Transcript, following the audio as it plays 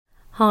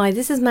Hi,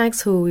 this is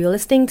Mags Hall. You're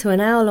listening to an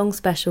hour-long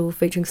special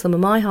featuring some of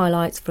my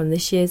highlights from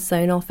this year's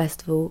Sonar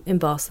Festival in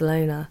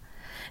Barcelona.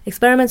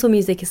 Experimental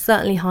music is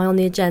certainly high on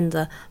the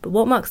agenda, but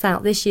what marks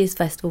out this year's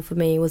festival for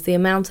me was the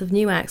amount of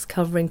new acts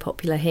covering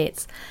popular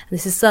hits, and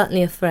this is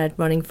certainly a thread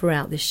running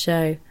throughout this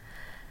show.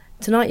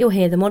 Tonight you'll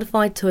hear the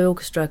Modified Toy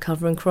Orchestra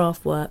covering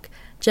Kraftwerk,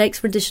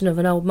 Jake's rendition of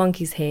an old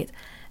Monkees hit,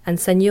 and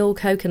Senor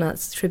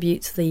Coconut's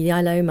tribute to the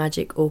Yellow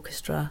Magic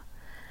Orchestra.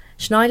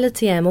 Schneider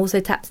TM also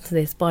tapped into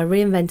this by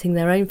reinventing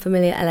their own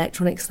familiar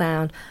electronic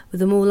sound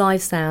with a more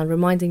live sound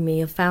reminding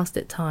me of Faust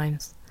at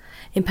times.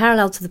 In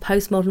parallel to the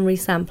postmodern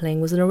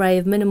resampling was an array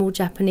of minimal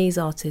Japanese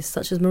artists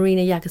such as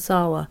Marina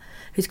Yagasawa,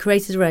 who's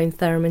created her own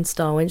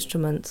theremin-style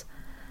instrument.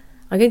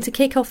 I'm going to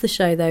kick off the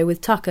show though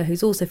with Tucker,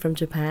 who's also from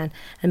Japan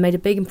and made a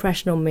big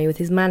impression on me with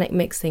his manic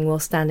mixing while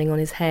standing on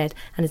his head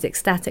and his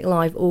ecstatic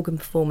live organ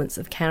performance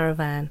of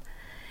Caravan.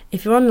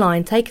 If you're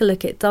online, take a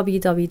look at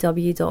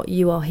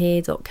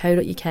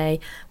www.youarehere.co.uk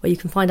where you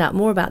can find out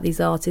more about these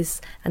artists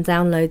and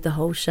download the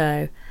whole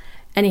show.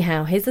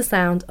 Anyhow, here's the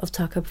sound of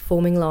Tucker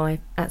performing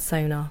live at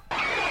Sonar.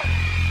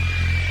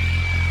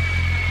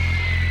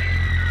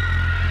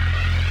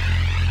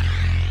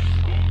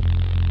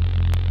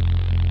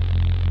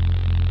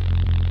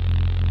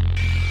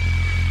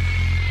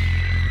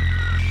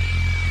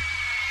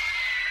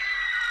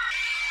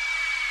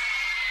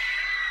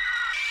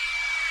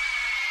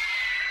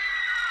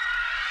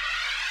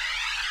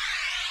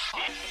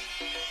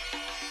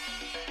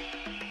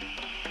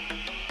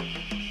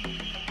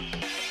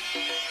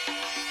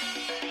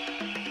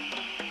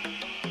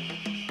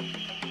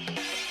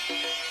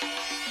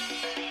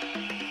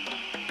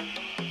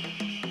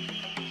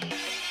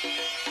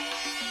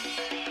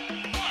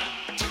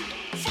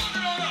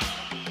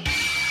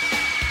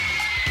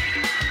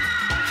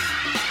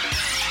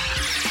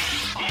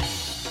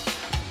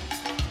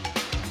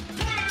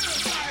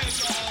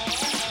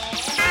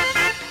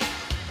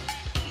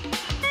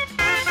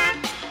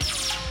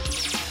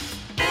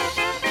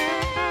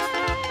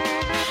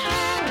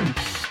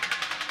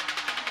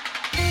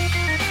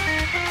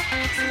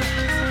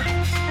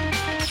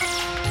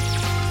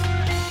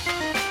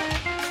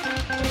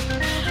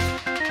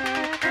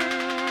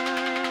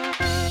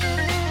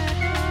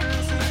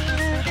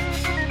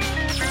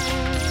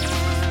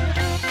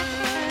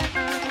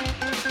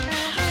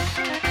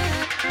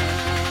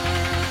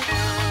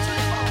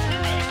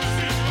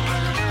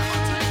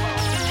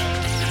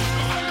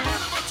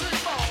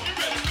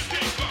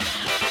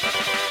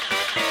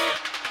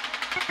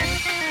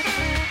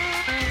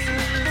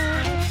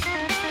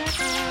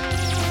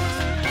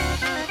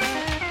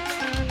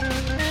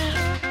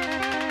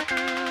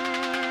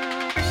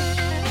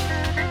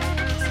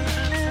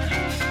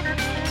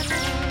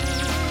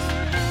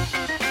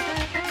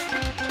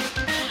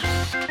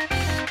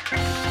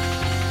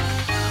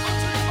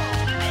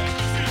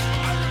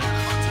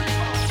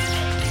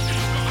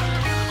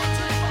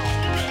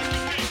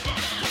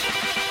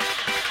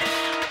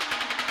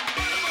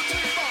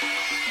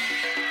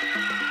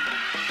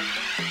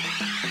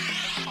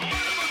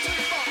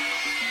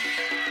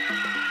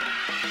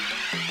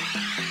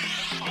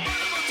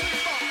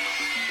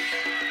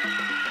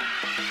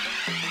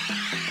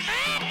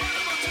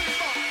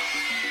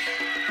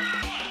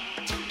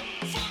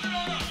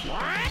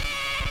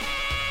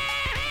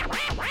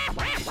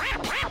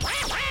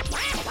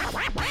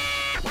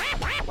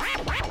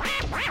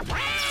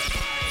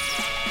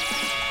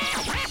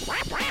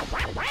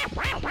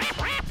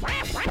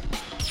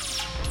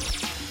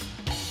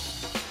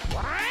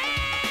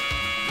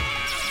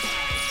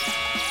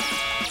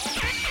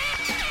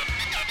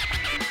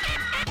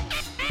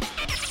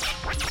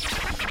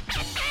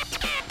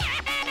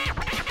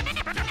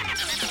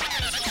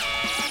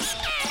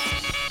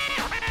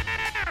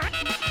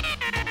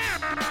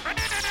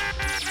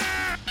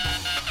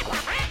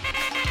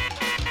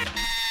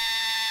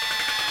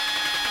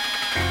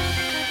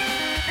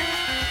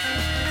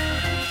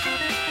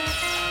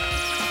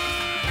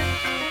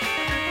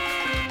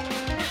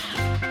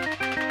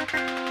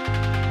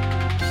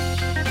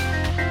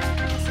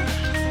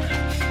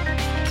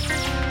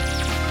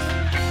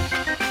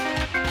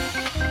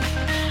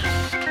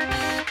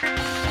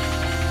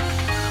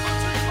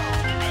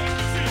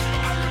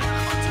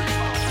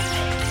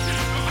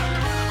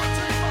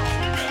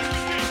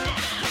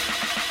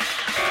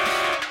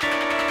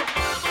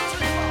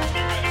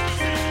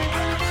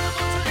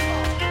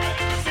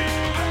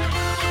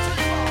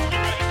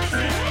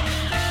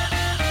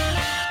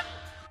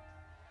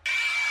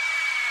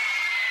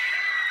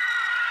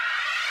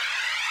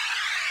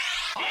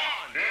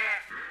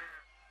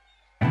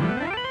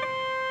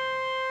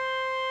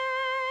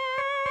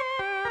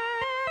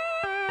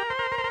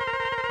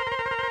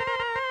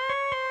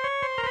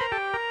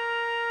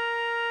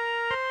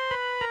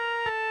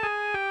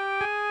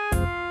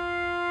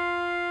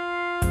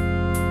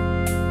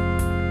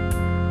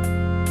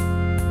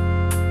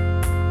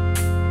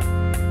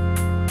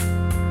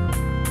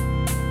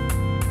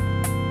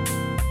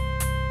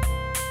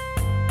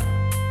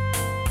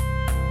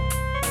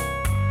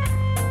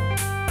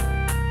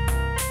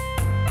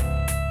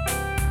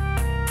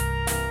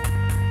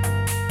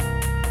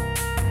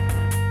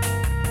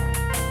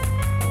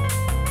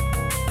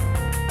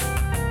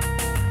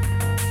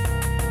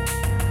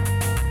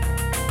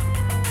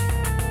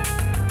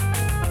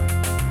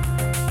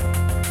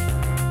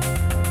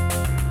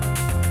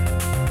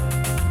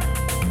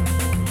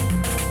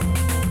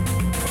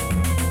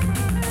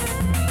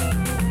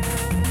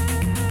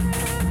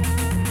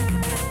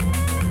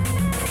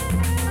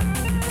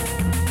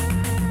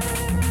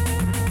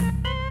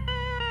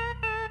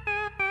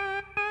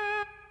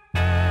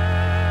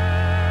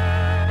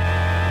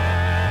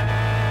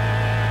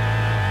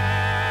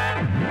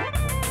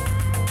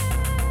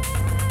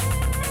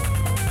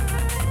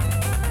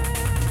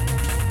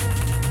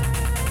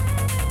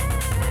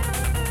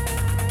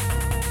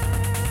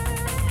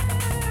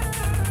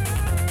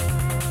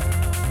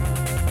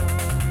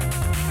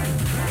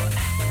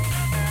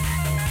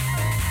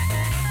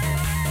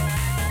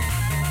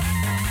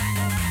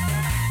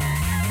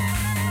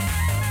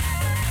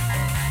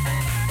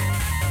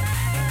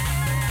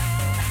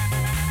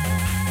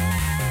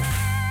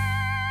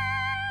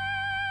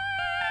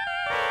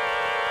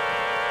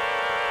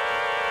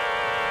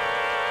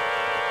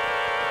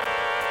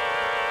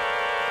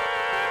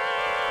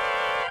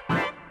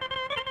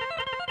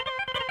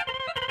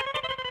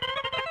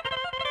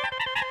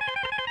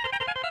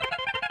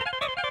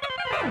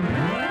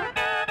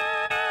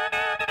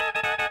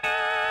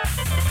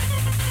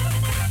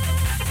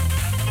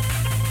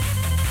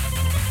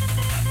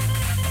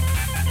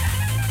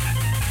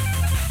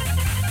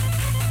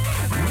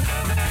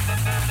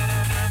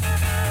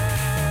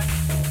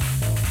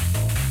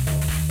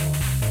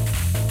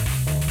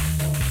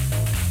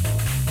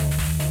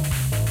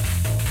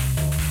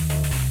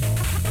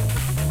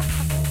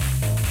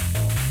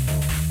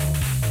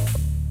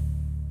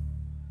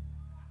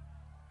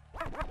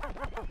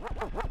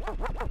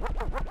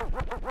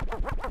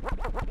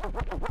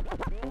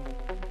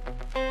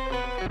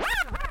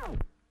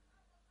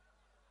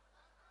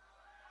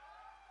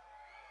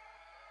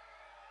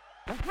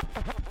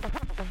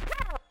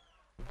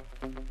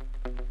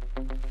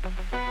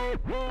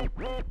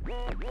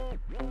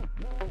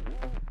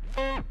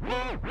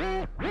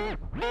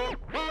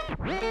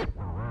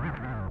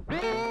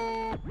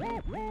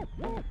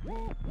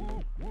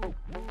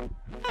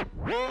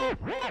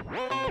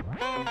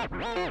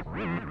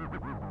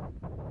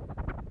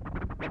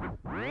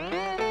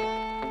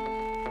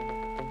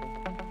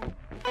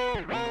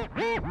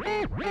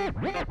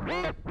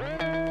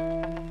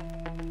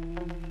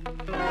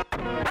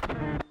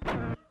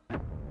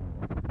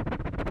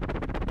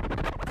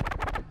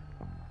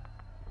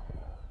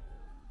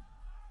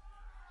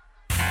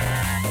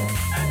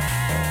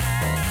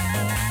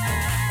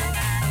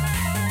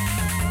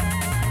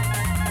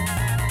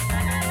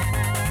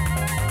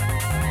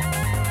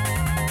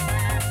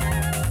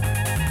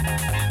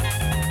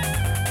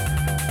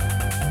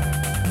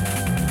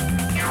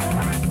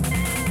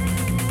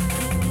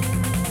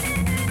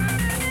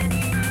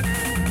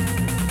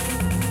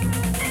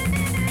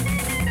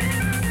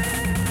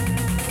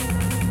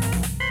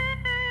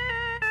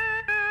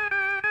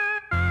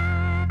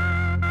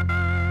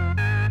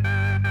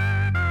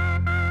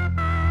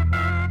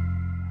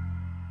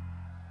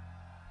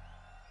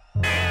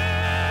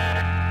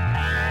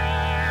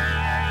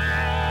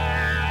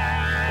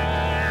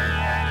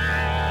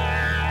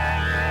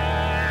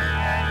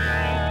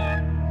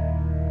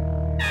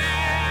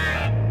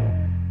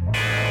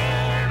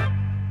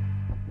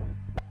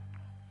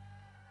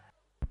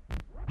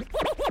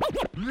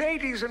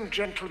 Ladies and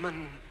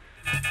gentlemen,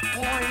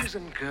 boys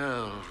and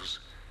girls,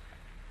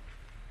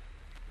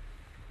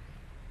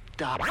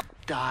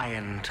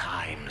 dying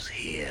times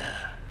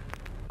here.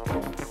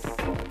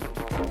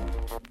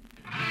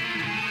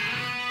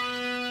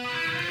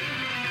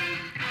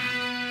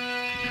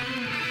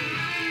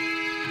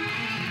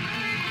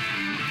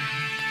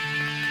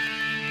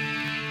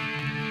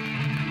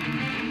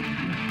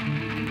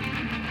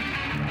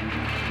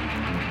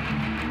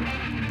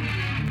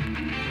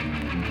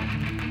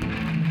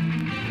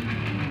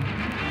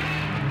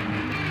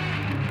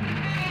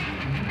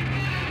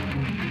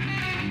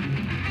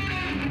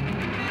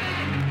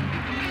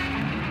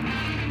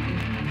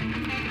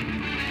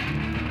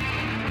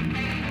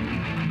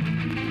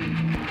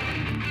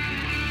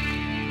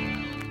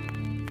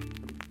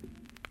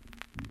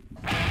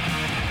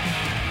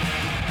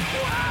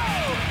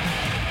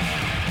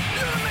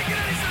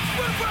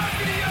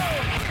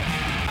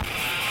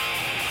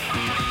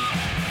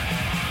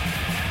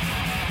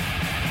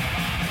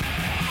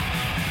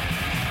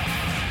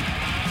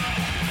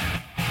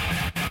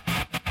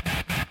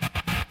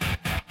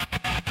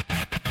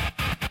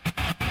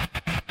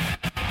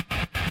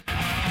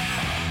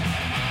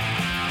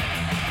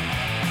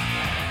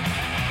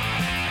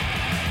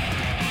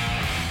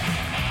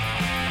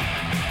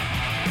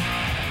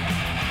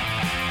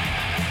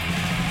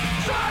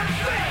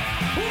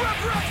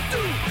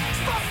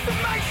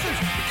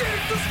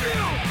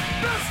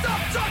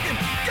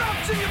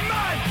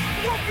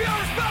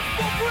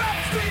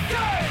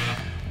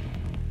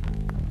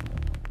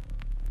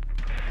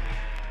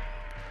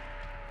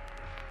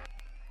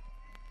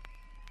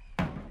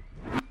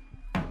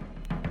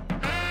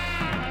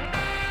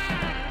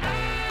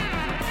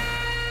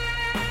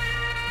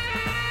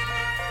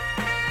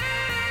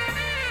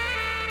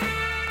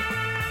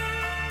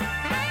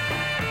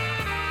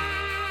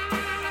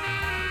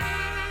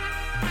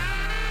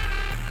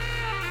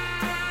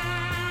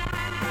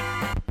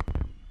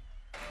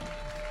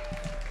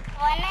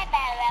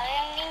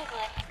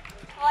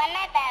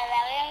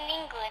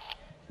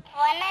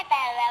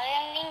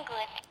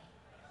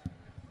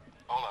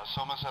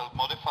 Somerset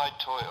Modified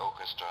Toy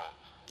Orchestra.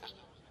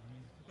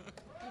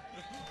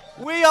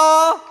 We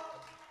are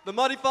the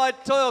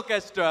Modified Toy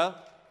Orchestra.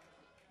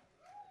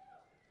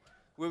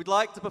 We would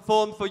like to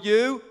perform for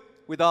you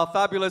with our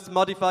fabulous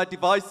modified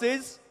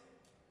devices.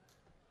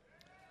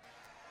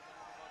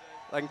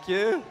 Thank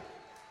you.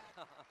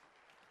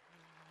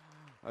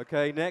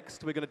 Okay,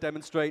 next we're going to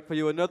demonstrate for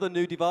you another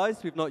new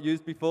device we've not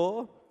used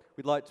before.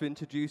 We'd like to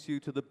introduce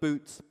you to the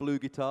Boots Blue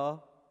Guitar.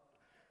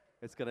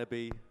 It's going to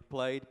be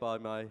played by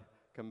my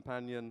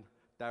companion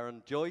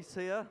Darren Joyce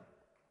here.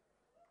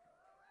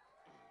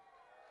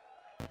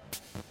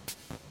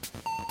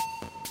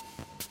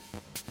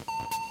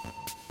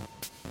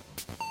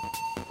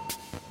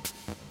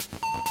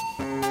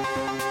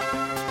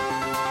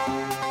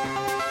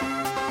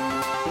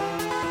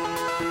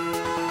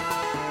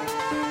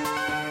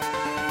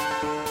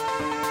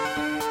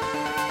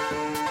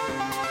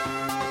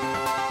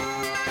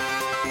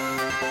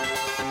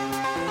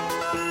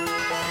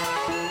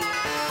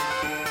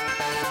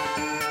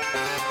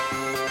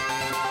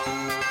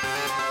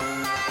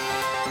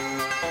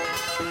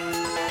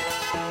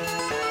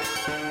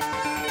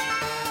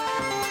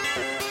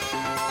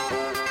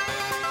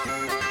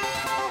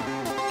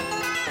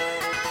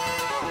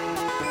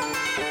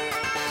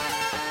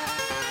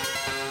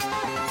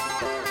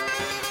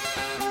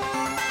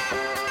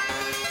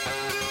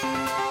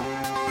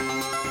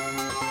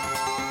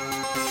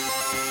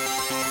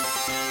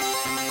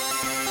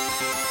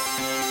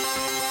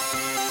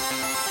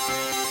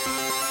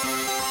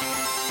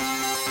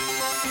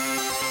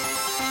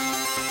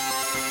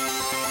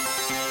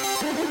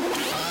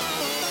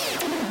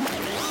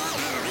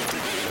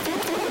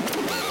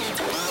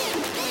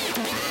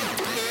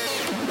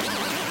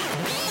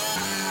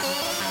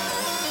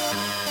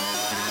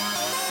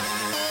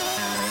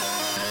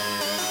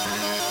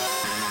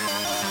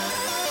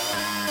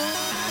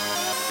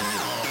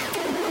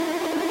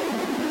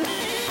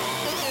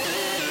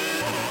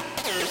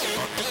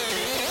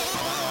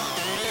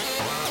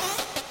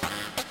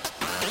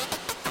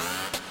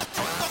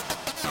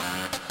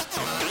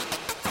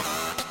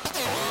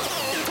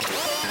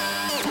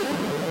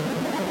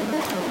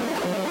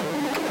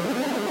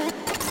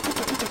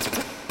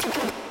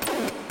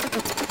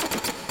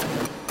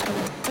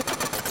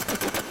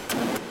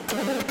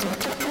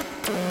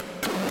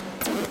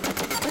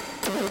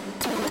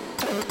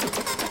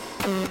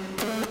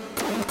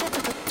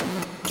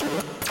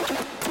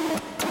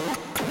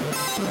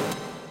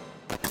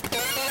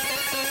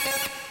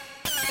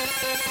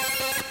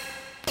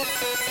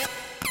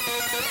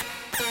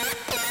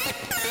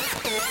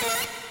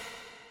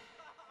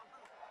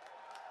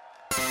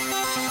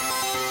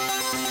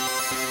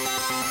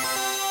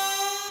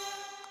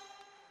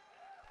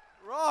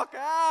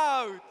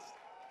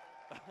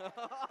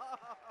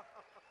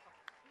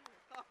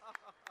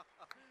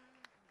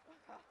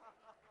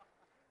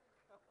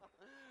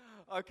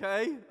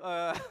 Okay.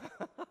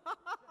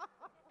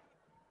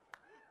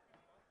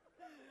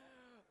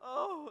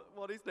 Oh,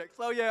 what is next?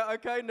 Oh, yeah,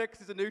 okay. Next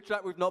is a new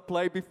track we've not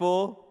played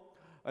before,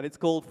 and it's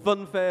called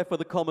Funfair for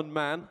the Common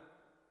Man.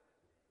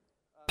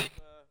 And,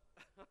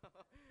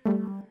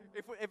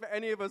 if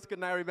any of us can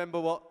now remember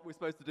what we're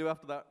supposed to do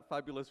after that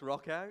fabulous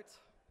rock out.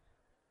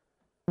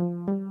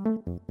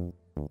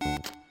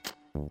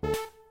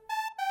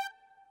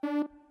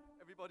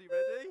 Everybody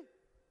ready?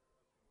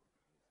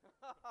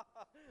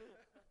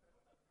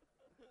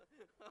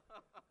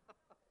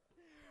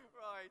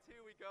 Right,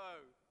 here we go.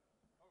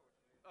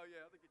 Oh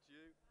yeah, I think it's you.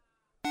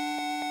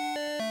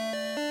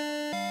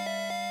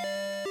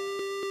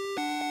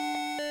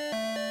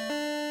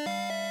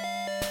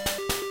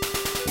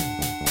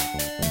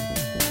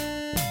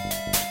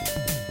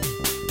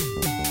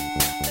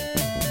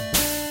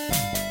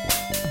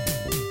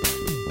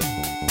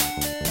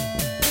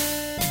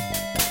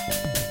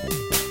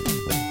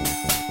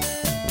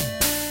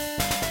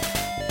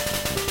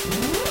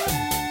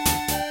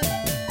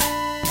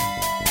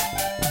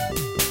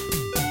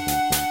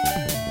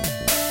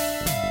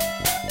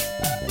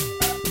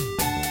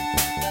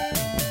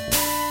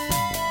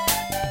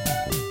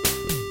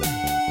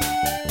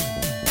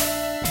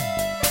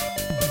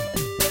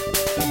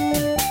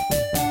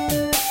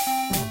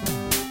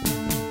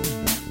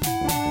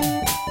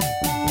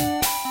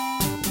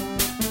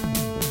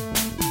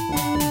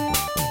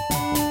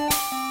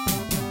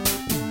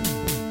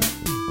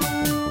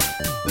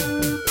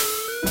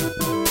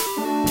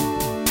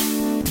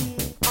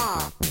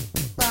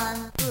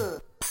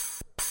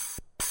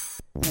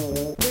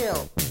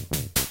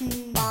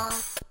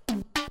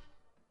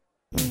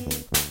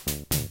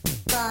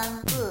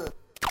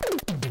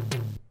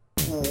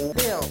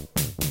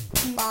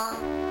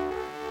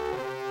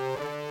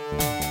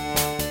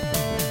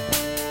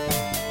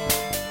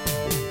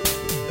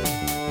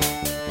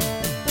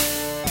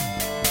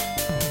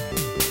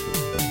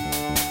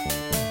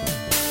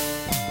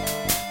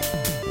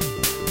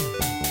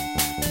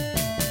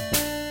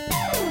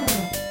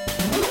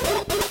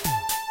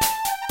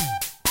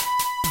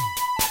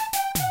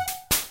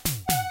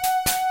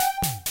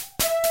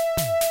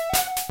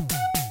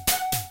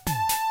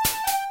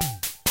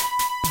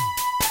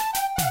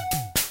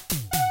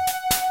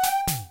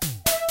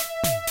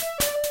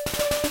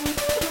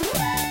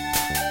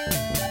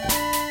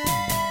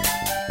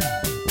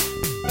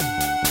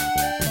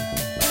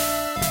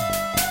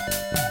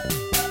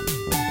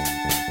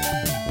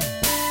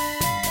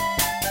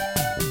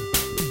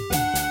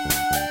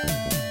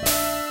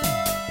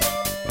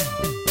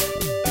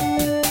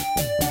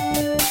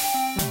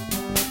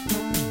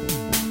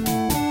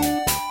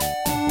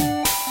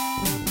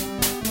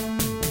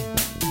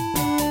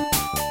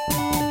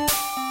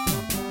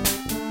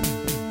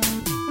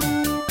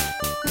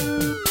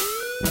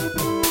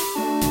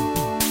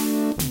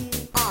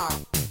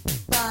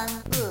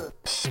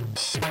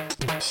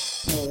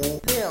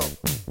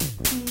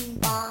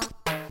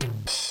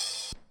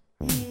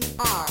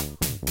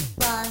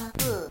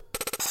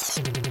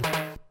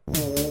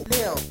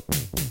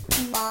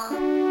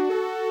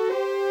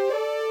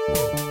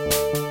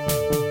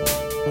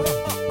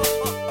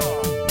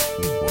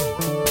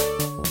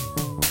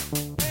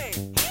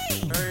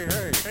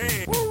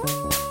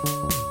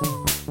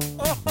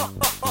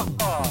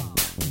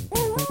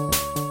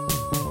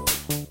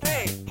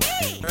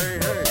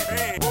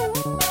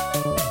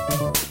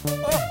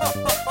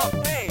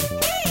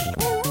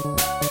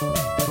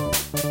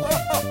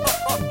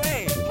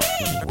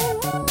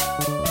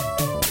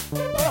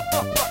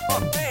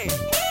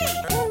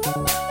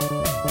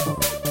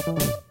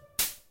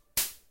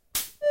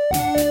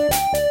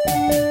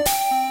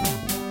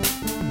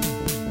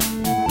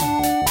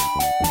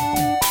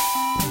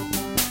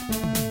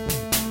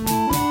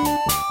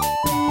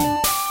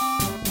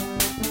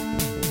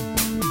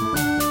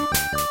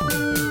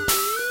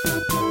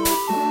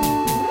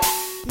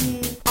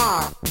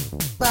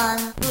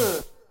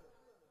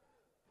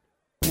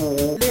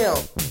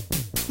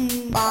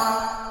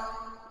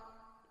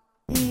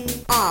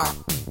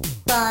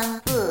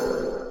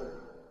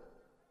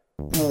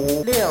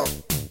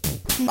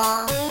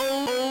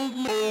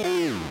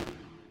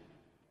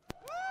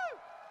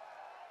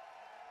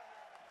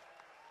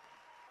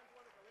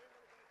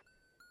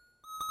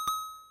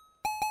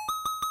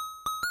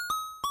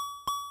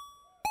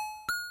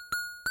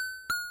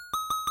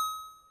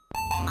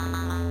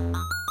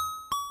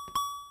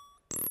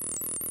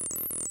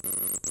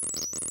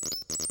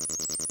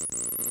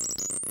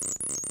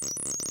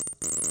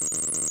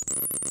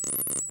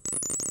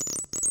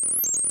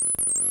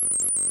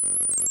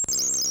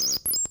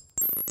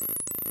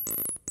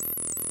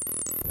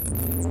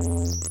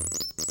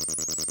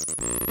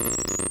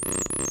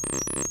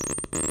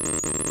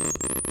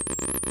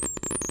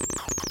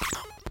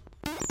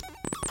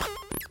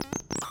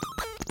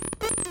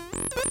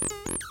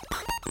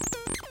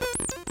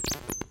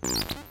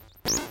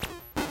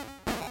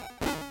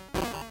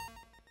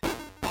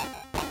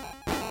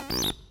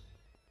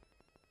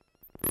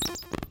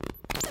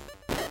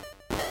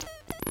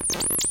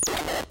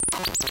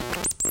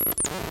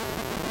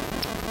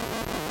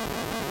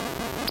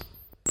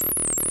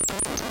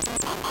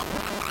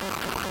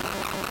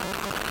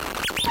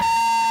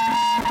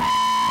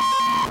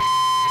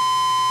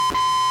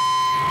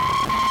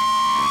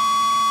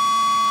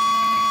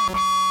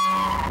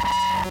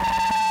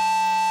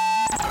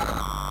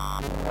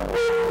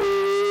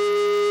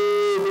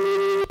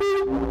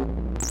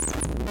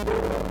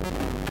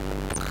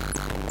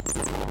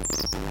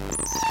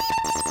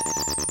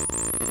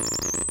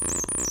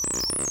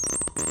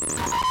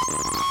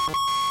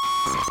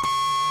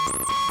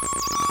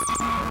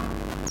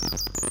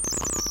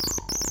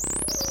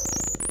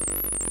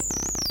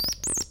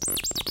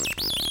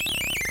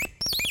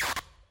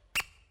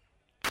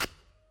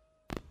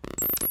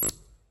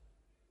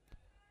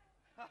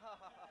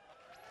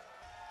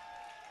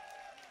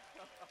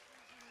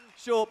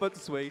 Short but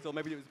sweet, or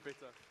maybe it was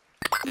bitter.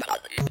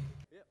 Yep.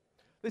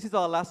 This is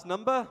our last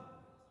number.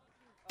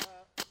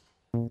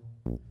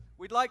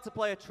 We'd like to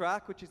play a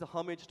track which is a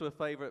homage to a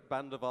favourite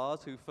band of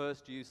ours who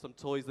first used some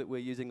toys that we're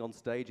using on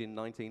stage in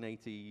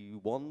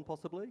 1981,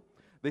 possibly.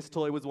 This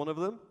toy was one of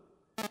them.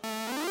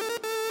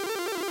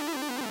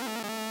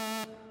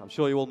 I'm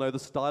sure you all know the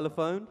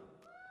Stylophone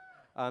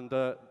and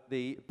the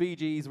Bee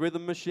Gees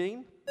Rhythm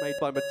Machine made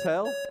by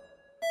Mattel.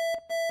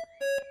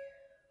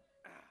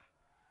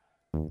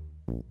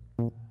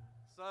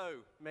 So,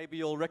 maybe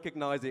you'll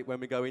recognise it when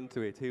we go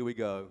into it. Here we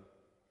go.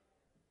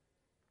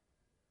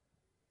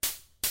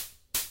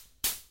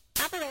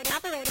 Can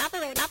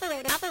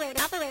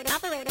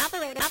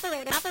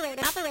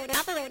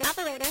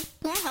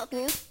I help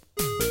you?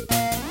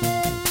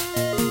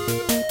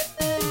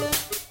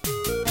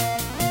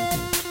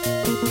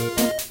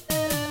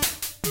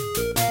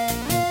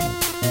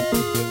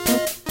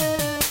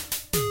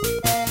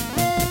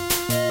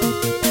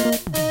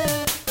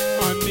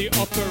 I'm the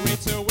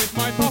operator with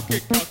my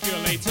pocket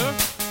calculator.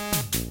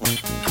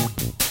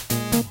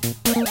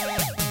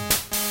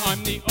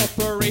 I'm the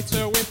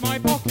operator with my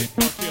pocket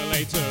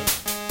calculator.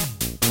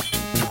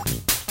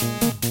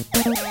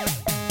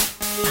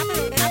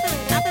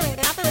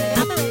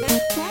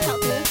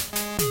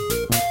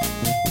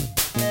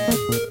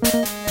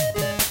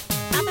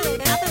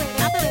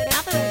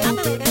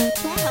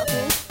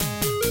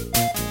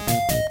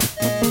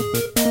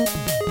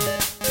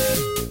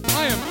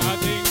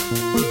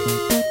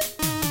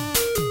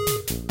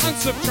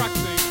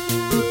 Subtracting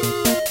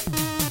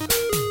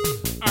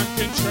and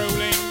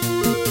controlling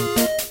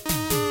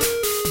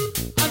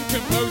and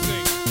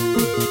composing.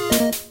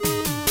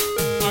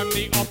 I'm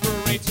the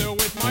operator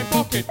with my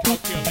pocket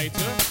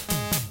calculator.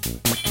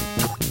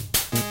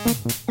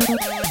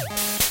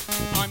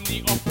 I'm the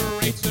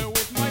operator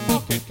with my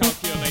pocket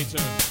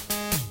calculator.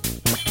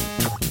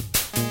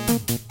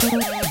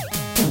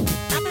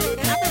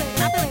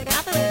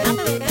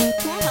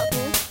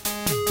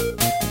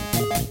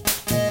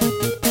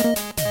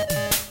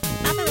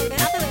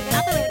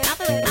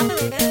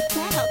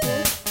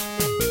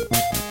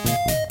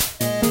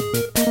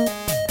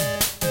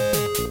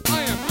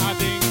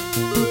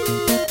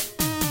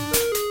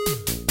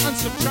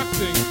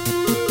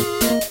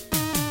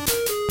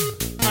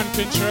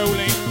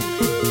 Controlling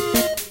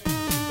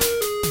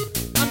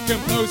and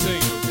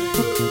composing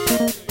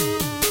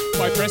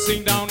by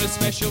pressing down a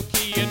special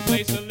key and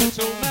plays a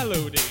little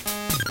melody.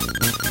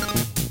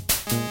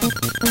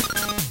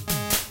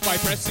 By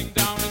pressing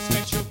down a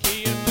special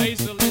key and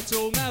plays a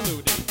little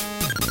melody.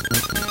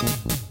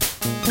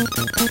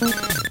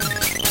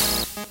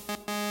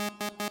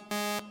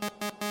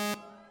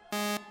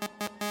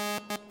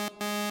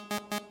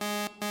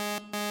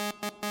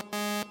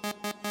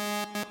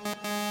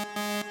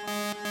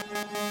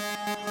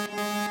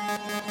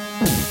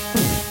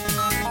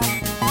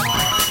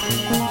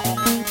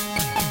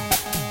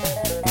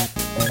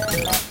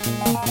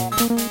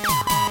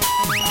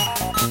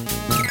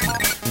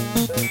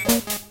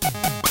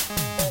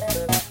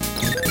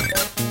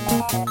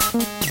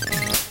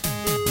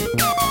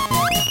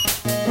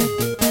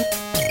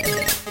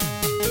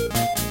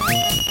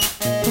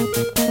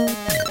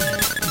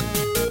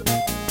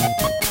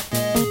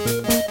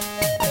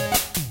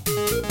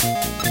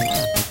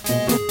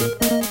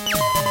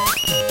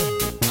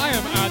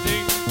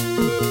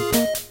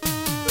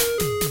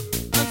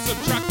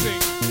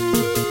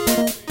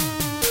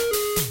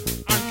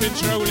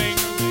 Controlling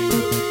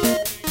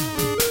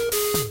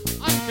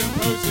and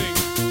composing.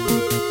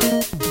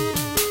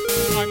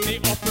 I'm the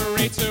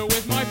operator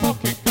with my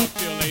pocket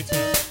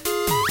calculator.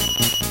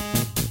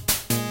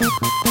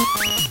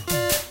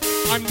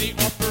 I'm the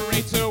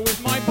operator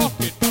with my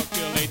pocket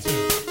calculator.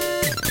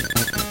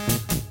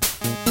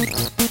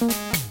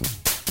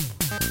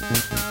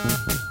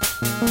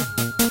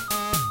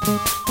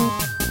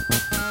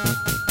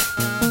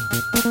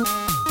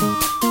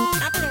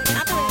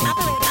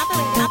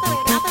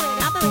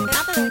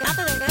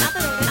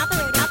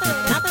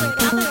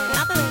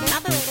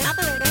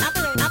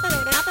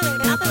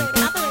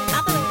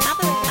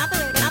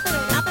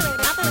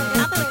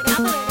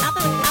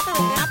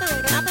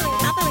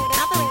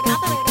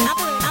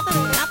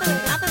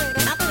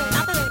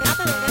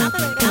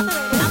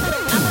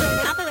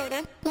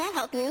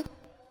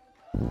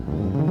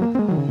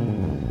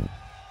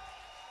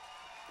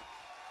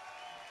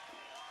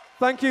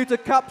 Thank you to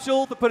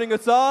Capsule for putting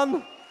us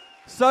on,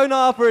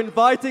 Sonar for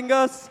inviting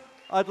us.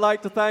 I'd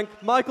like to thank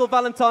Michael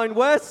Valentine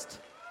West,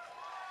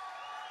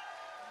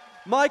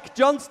 Mike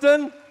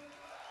Johnston,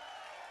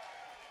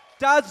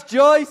 Daz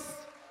Joyce,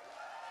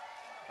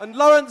 and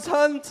Lawrence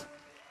Hunt.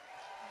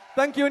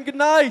 Thank you and good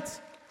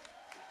night.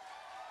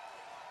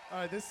 All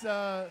right, this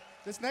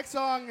next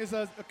song is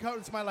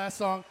it's my last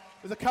song.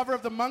 It's a cover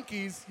of the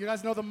Monkees. You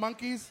guys know the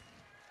Monkees?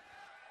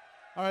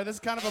 All right, this is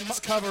kind of a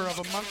cover of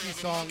a Monkee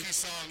song.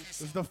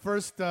 It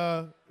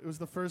was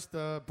the first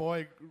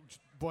boy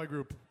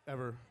group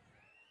ever.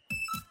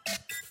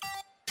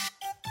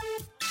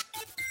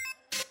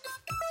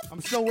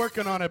 I'm still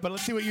working on it, but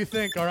let's see what you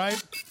think. All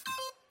right.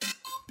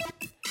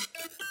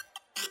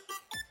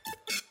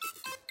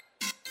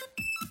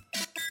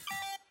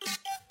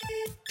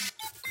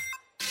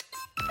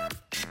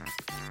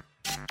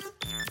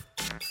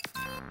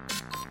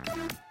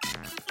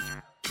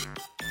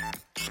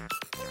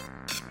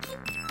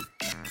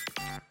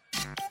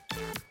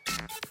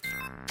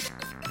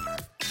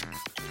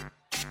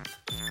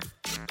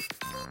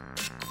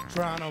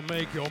 trying to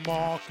make your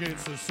mark in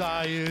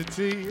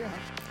society,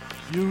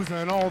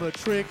 using all the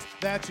tricks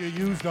that you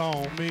used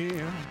on me.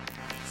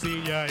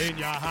 Seen you in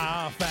your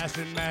high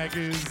fashion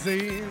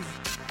magazines.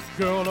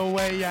 Girl, the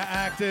way you're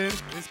acting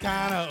is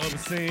kinda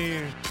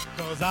obscene.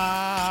 'Cause I'm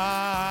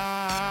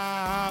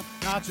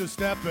not your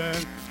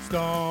stepping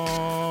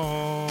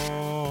stone.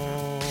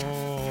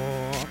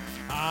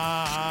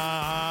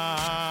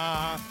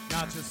 I'm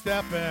not your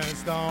stepping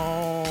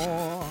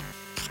stone.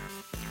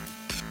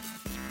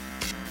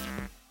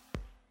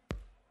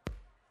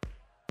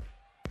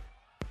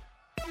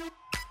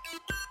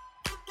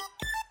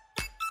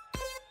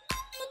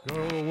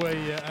 Girl, the way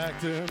you're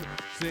acting,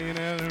 seen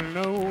it and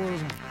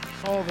knows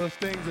all the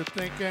things you're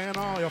thinking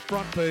on your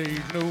front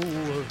page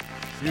news.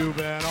 You've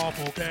been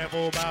awful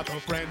careful about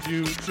the friends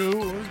you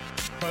choose,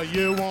 but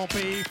you won't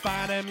be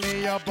finding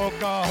me a book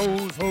of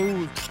who's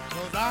who's.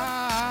 'Cause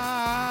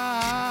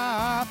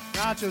I'm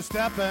not your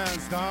stepping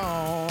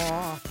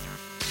stone.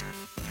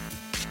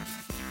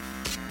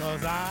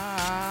 'Cause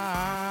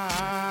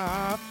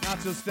I'm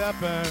not your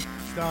stepping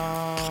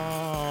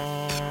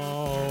stone.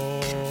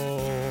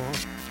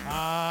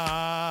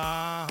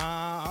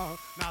 I'm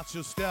not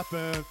your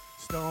stepping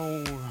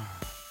stone.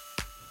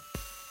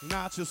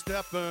 Not your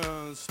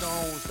stepping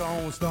stone,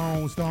 stone,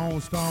 stone,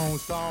 stone, stone,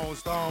 stone,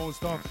 stone,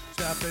 stone.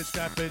 Step it,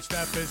 step it,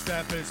 step it,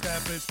 step it,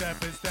 step it,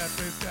 step it, step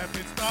it, step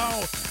it,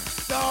 stone,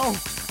 stone,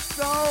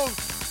 stone,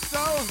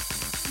 stone.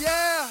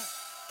 Yeah,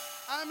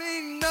 I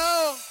mean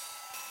no.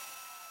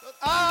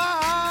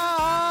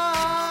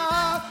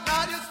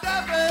 Not your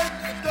stepping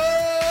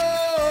stone.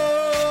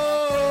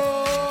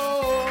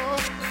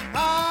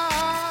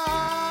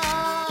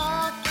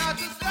 Not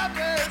your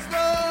stepping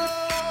stone.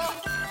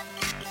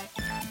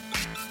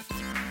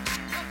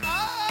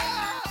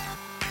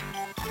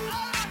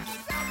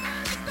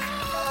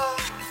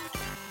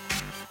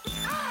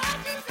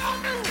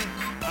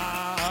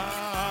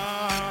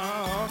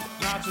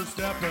 Not your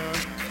stepping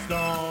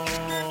stone.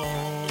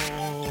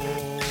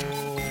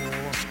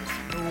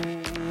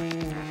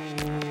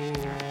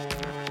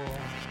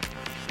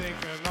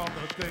 Thinking of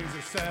the things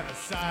you set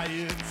aside,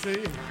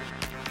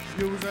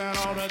 using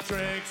all the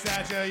tricks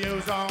that you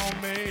use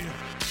on me.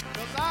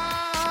 'Cause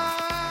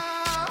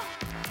I'm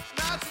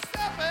not your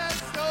stepping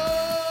stone.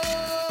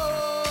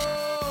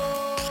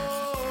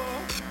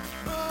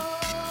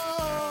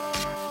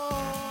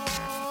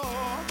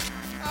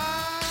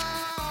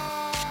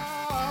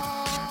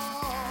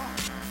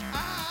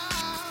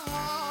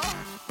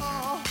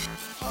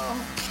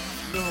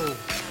 No,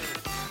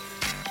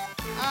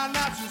 I'm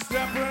not your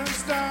stepping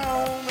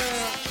stone,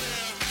 man.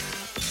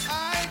 I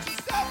ain't your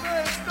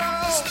stepping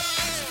stone.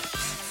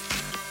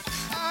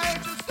 I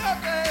ain't your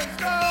stepping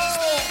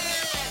stone.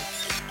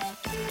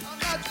 I'm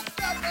not your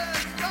stepping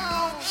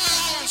stone.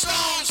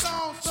 Stone, stone,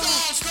 stone,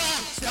 stone,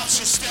 stone. Not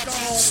your stepping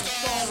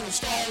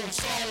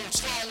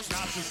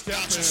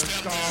stone,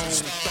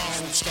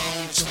 stone,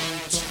 stone,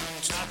 stone.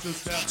 Not your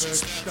stepping stone, stone, stone, stone, stone. Not your stepping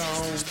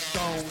stone,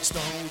 stone,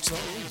 stone, stone.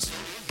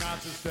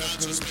 Not your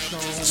stepping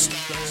stone,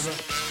 baby.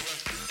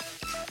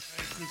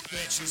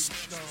 Ain't your stepping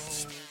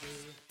stone, baby.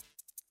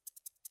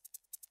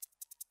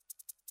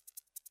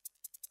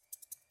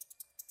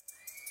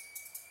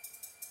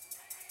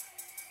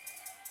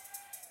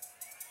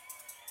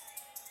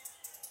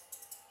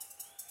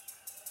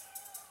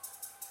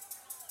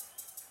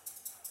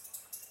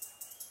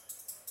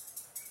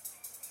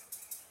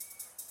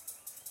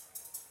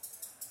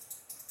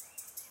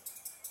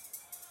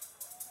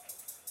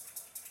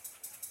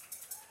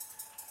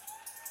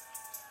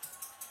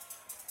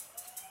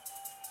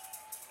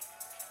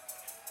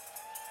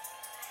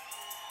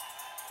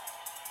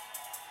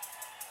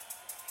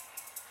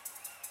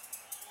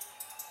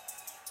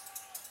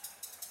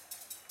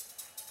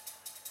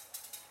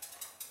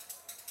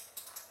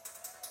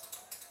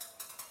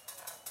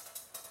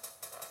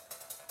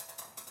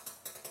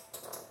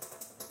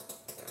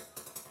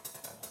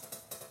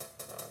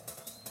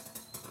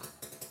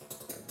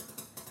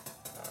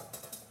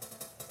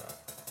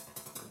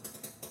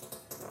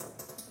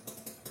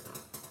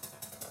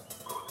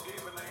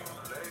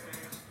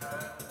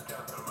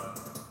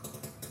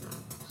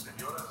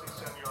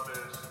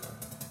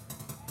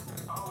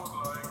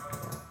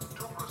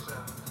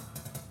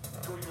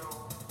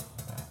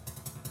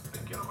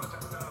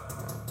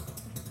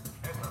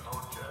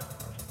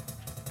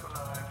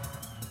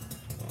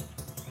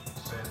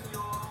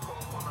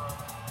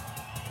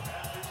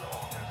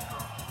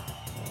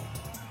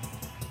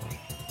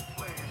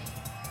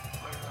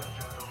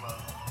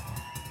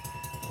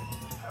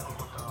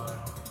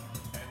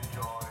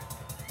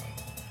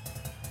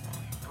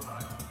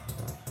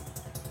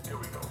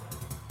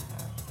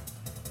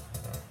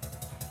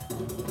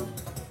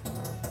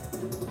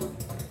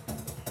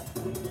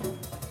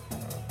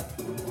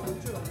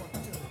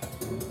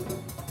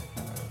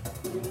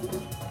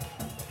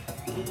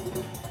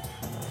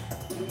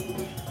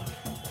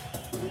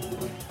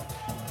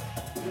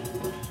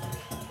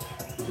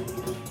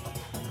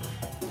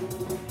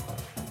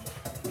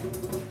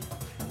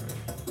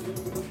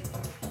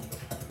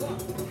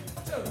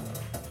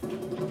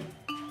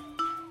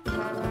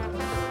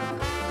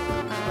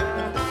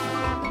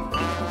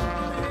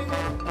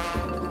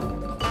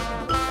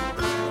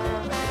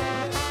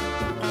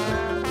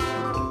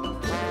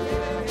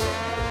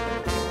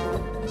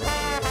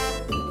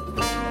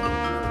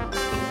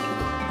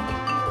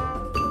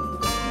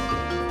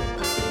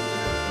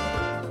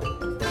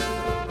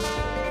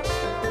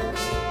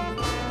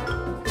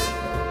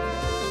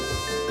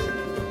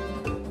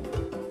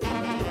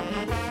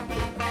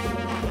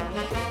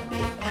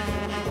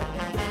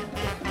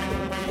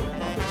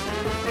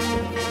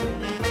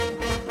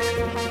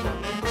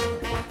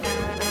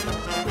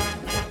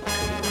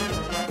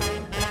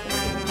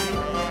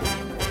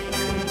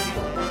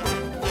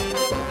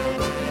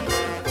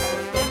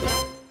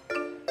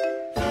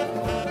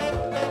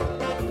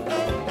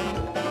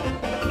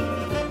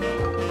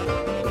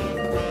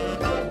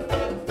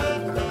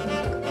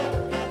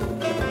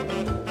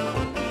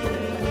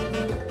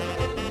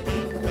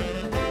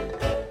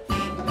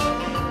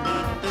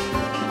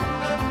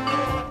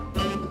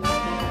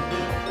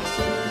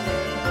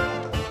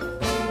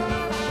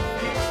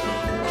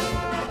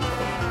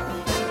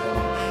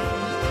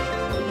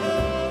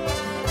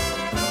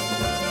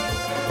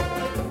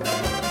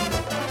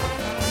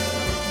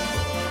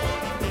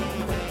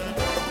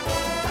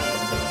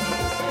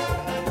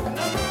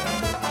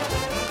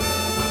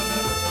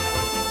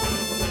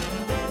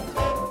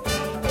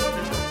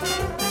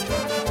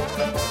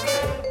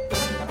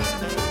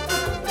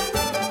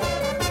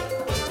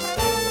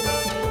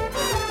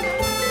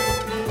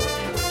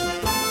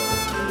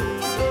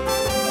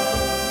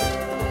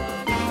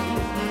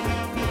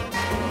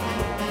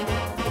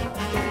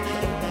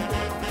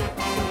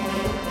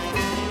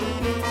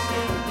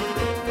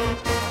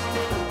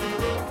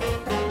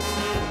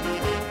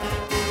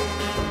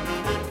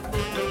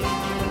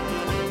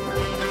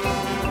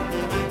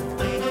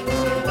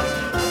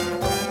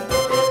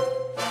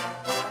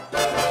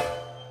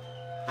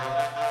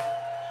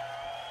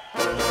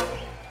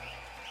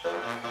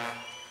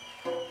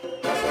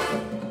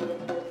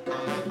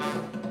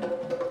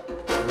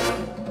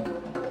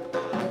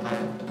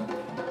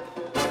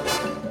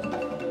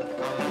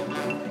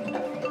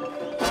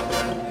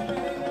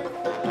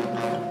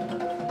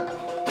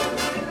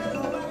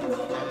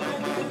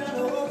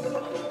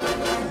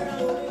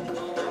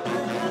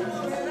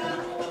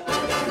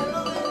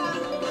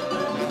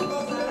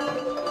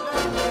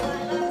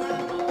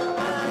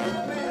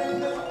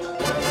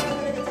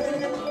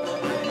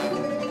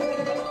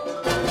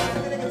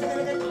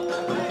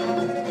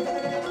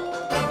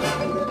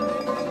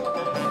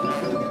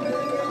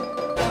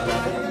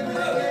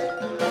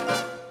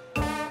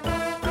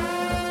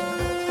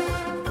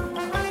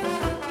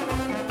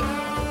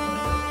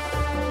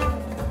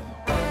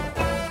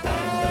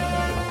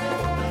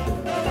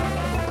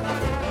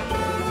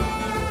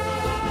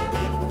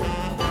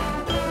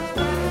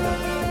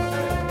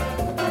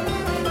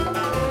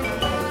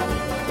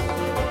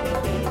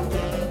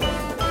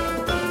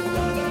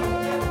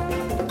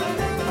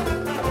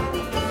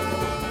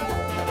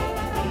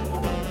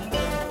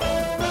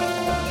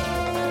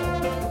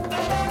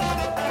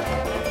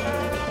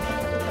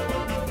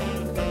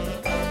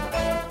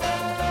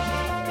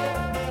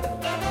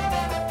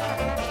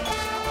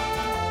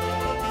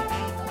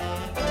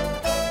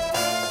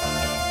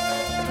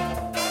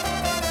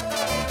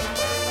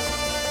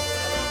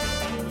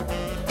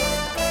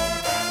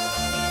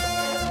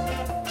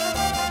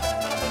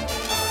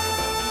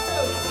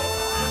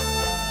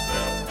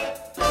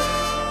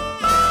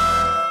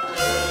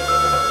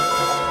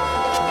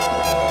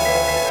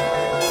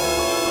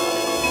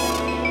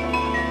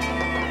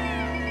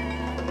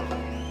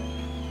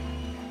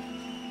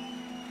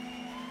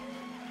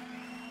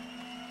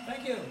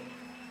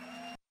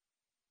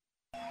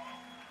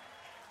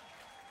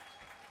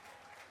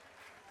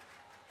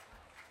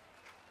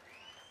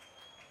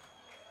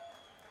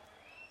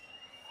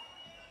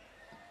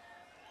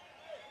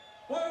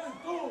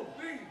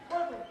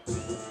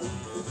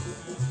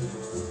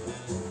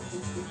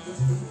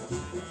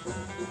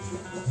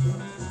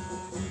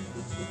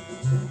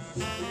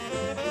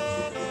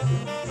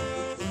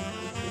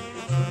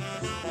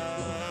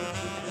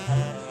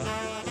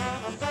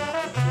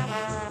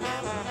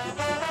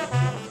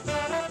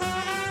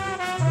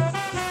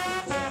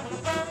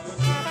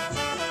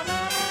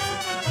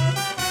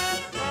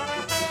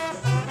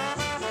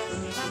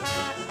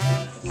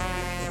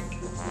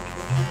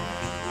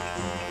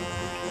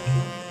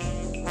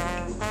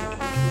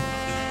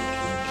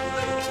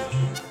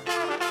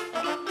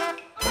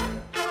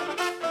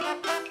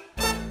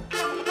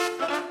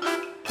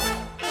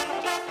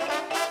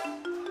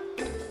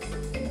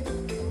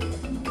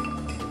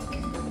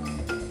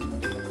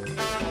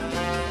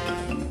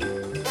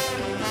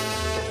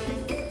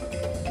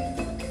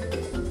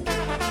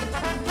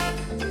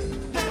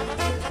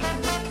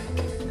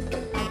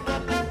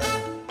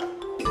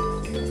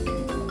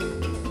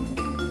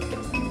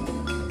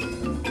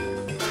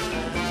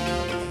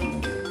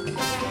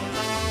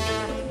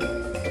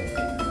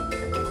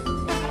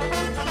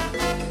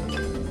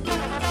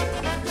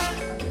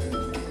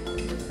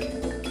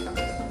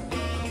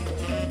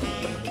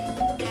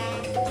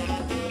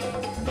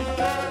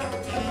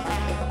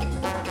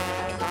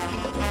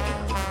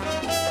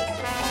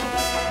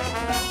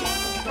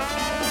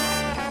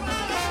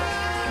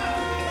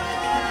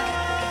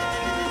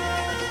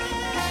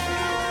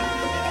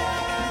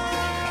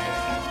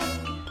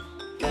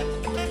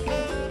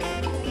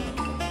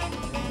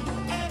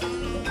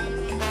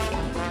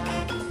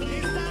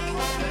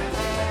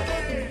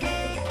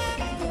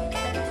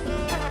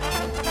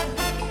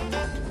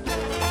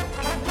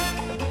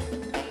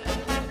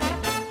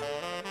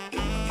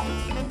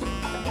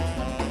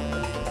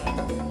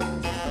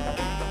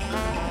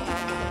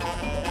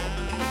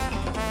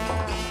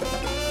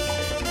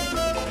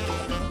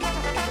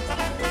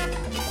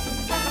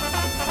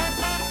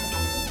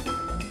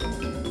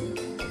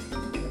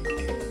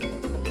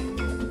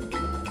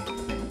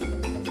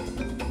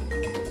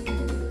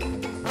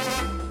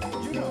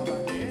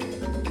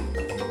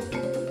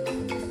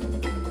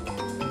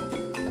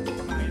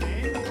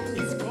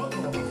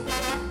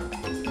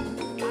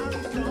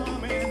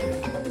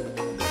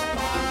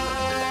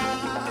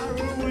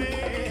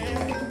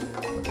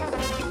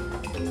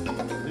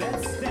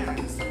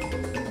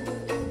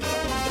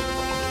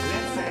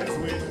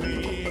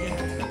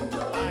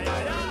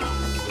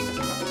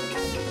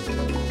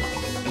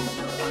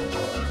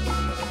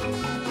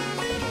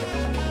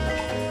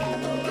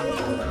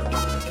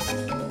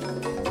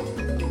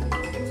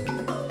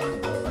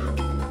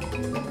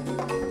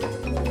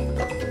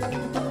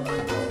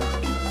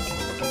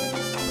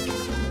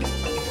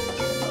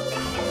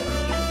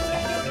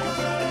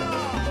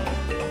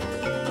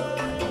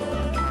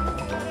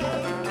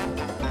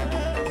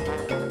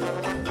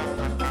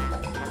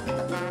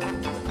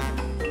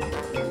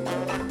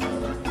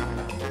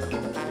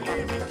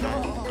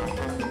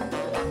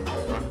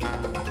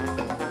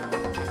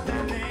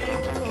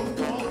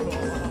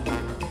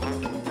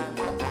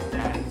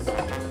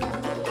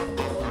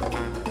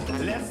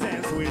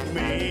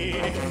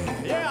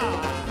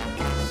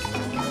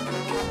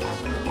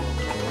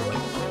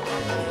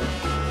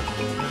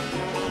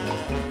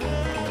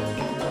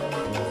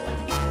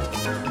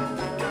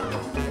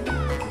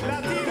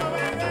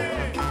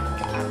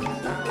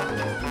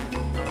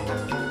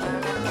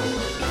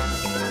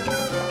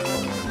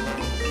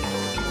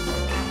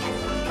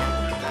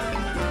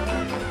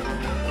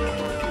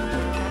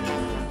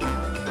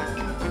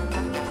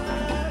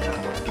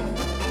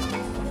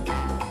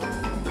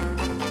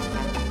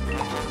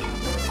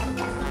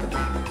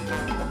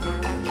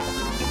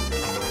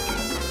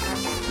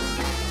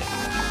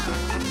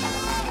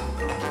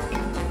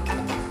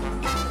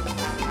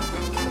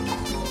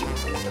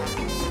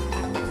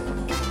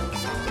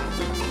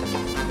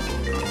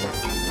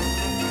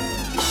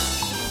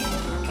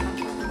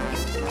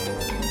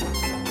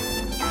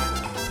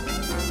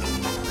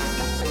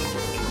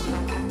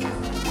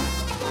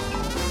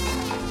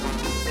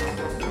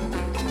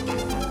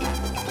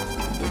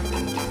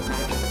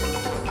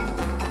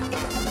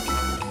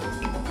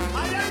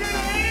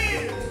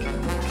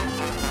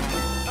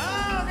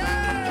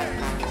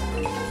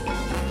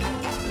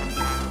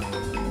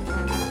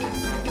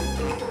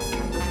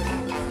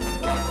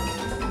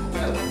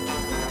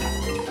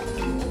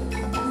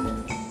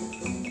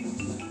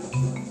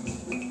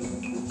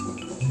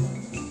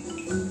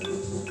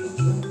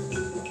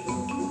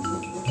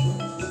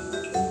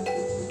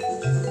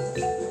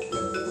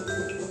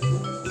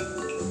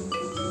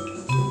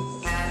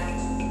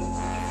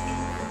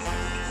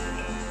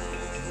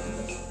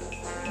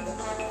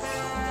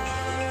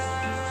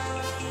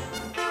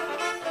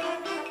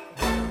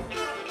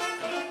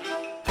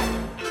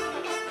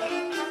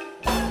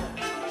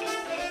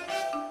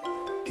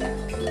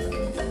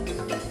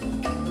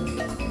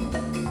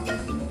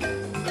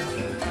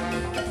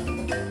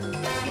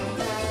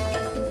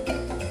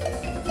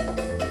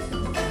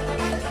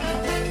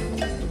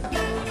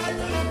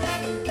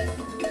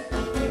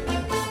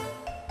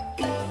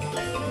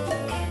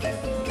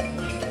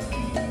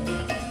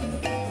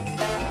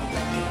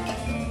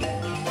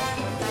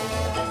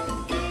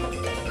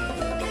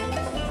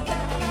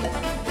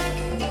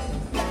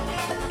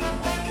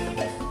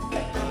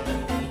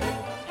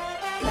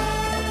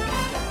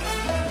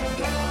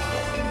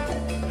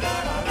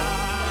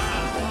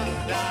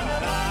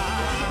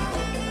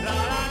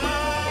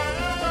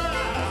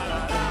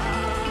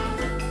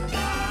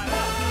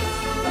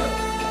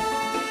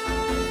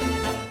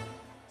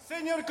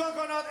 el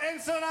Coconut en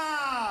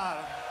Sonar.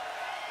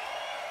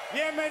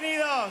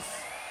 Bienvenidos.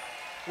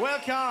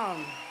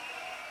 Welcome.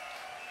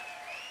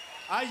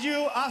 Are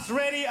you as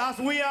ready as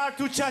we are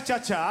to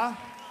cha-cha-cha?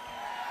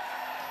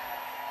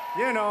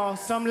 You know,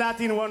 some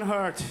Latin won't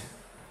hurt.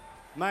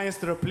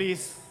 Maestro,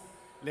 please,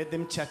 let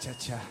them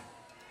cha-cha-cha.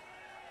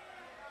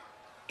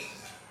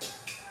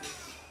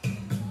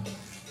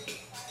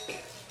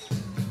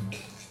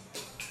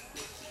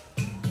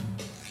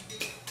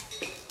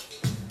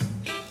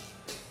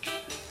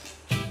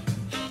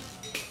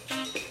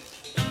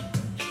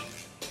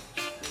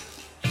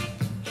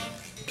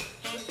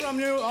 From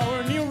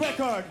our new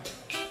record,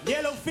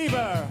 Yellow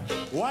Fever,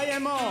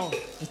 YMO,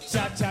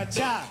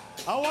 cha-cha-cha.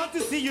 I want to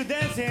see you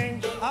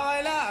dancing, a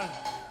bailar.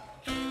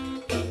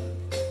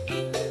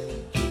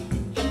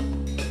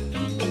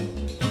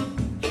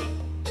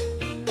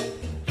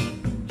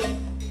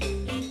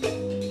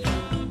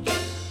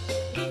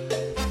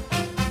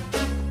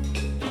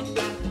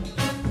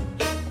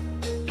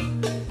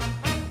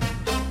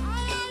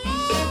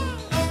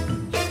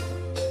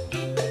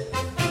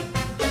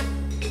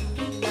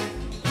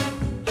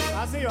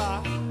 Así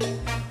va.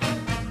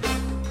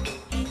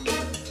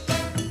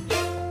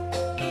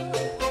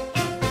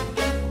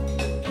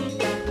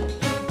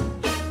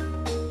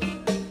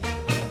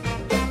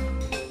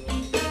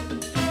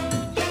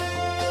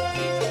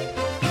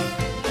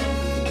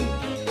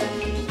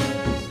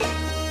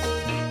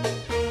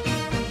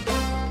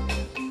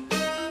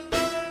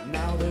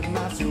 Now the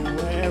mask you're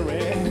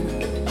wearing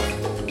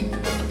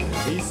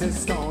is as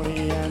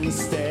stony and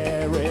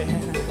staring.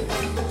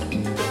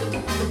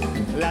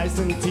 Lies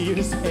and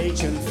tears,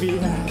 age and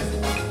fear,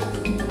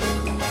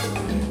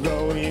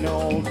 growing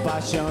old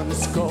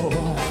passions go.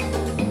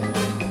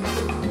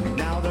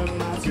 Now the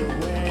mask you're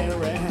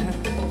wearing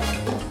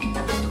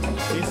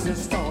is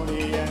as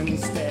stony and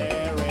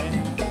staring.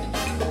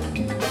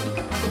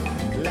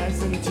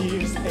 Lies and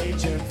tears,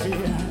 age and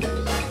fear,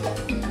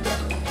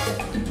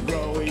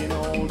 growing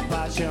old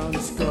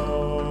passions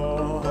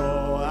go.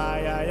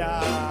 Ay, ay, ay.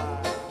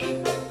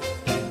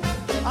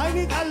 I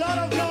need a lot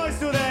of noise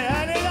today.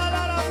 I need a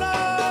lot of noise.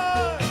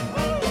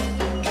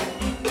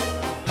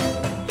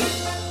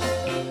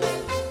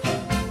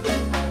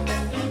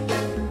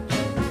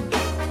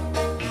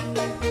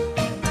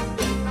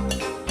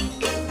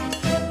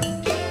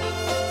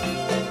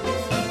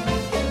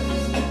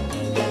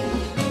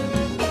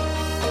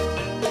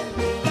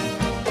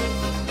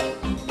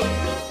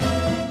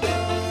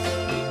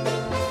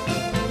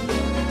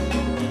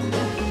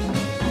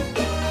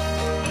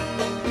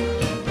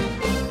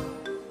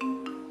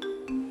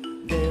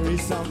 There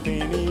is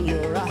something in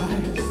your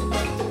eyes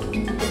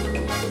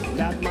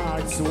that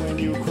marks when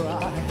you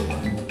cry.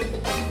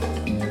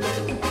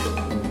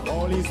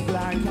 All is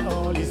blank,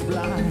 all is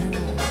blind.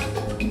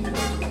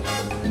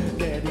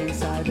 Dead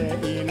inside the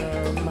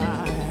inner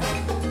mind.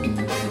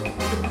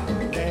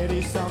 There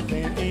is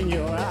something in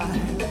your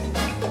eyes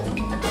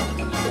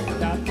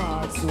that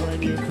marks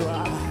when you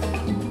cry.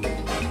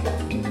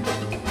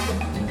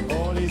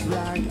 All is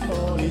blank,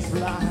 all is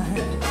blind.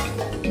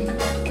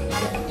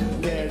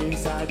 Dead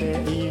inside the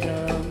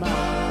inner mind.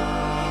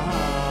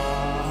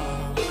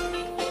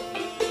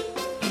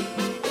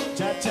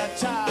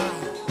 Cha-cha-cha.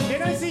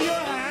 Can I see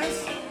your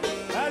hands?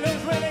 That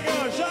looks really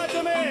good. Show it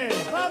to me.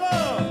 Bravo.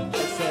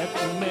 Except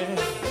me.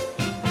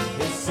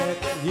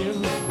 Except you.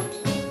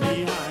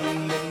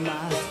 Behind the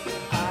mask,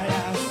 I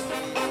ask.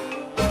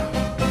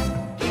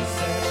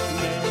 Except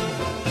me.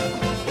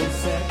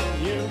 Except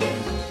you.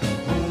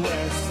 Who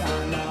wears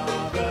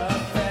another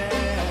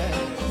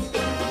face?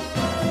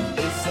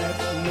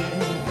 Except me.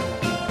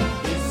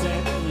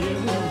 Except you.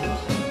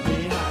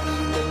 Behind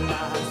the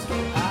mask,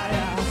 I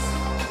ask.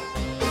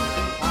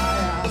 I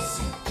ask.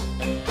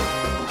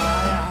 I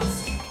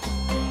ask.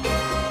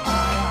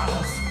 I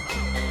ask.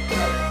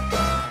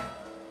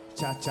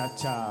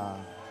 Cha-cha-cha.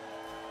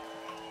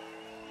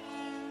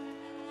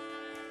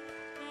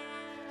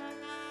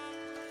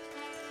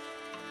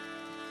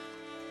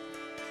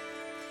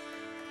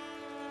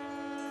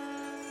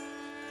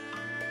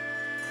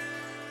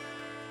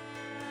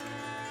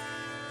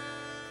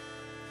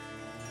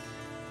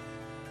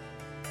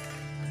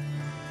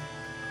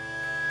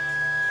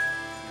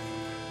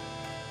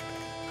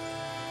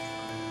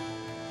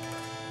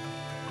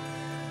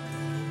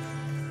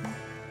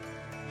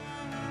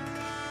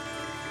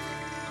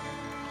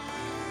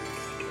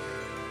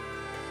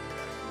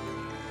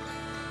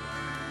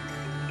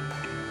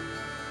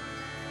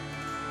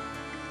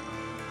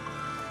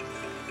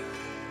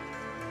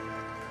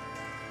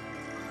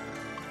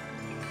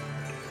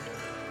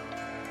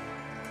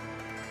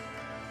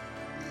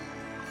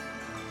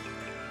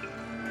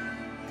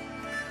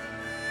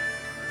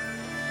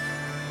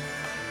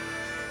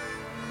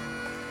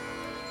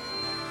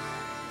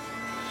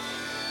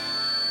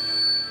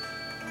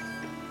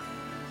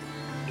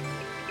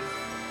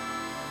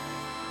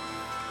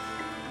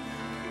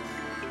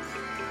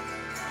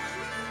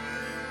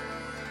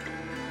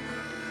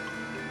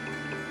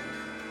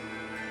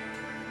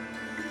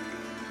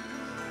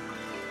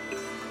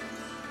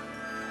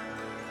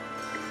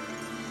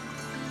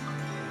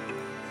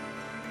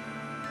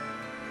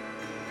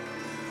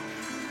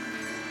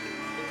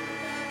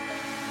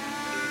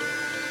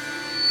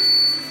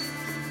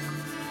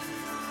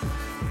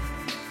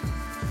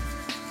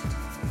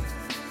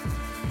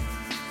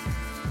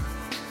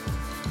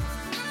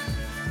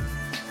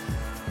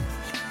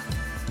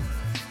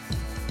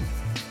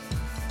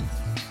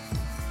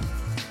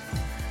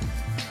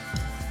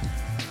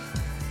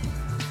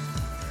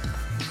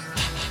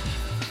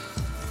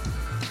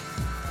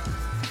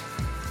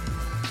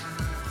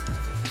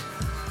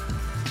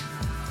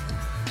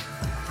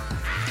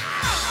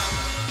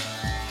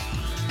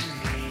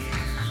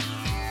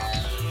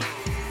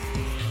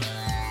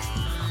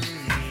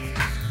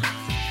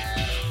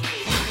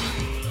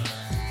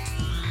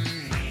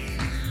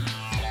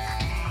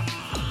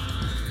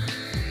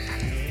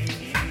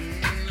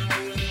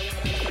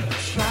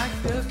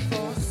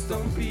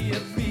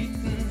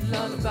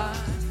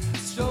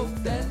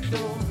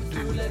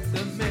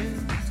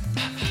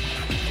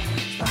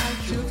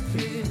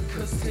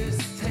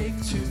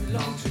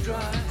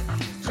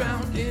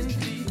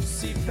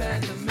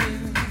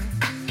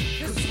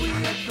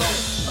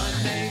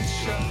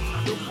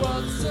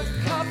 world's a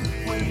cup,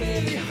 we're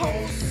merely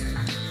hosts.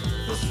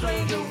 The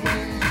stranger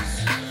wins.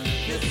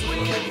 Yes, we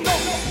are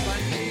ghosts by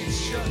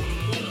nature.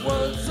 The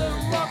world's a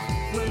rock,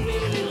 we're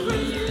merely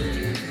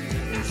reading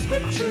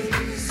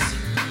inscriptions.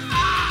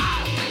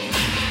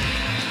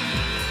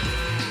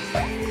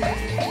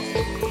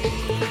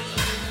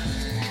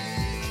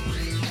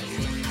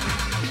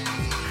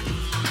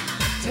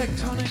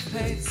 Tectonic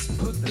plates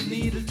put the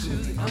needle to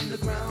the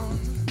underground.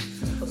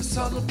 The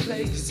subtle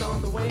plague is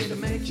on the way to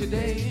make your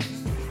day.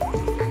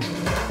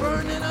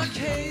 Burning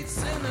arcades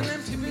in an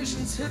empty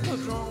vision's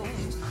hippodrome.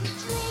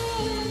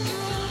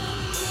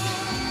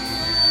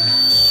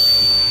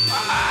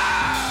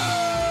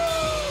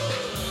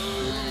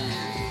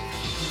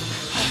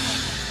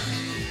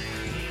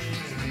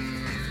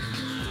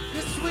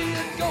 Yes, we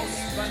are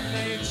ghosts by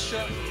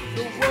nature.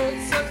 The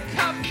world's a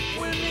cup,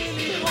 we're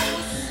merely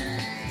hosts.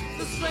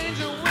 The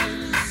stranger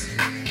wins.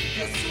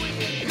 Yes, we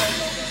are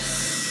ghosts.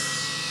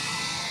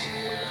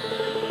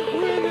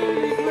 We're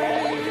merely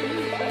grave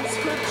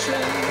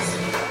inscriptions.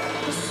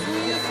 Yes, we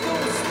are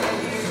ghosts by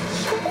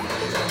nature.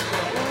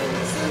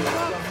 World's a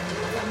cup,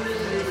 we're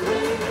merely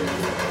grave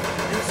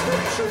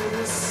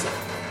inscriptions.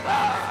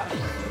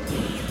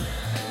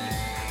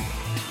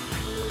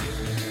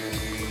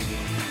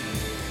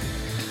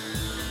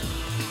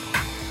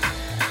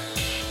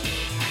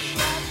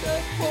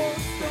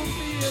 Don't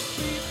be a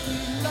creepy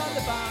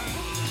lullaby.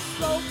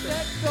 Slow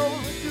that door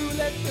to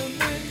let them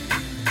in.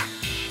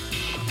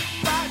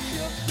 Bite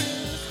your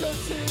fears,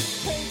 'cause it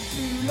takes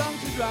too long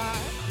to dry.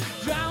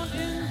 Drown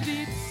in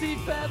deep sea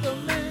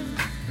feathermen.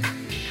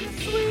 'Cause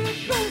we are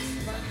ghosts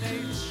by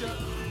nature.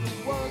 The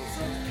world's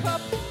a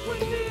cup,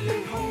 we're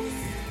nearly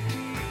hosts.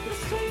 The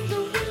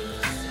stranger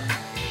wins.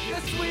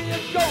 Yes, we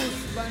are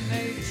ghosts by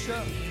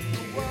nature.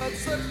 The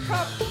world's a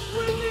cup,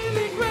 we're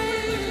nearly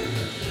grave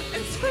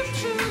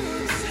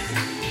inscriptions.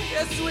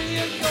 Yes, we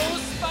are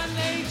ghosts by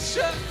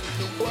nature.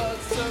 The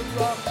world's a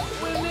rock,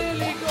 we're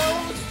nearly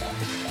ghosts.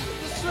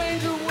 The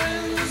stranger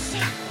wins.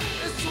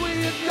 Yes, we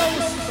are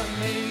ghosts by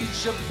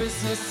nature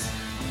business.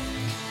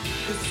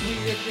 Yes, we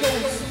are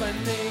ghosts by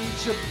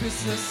nature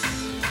business.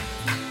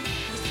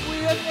 Yes, we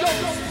are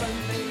ghosts by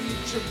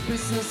nature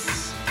business.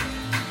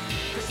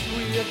 Yes,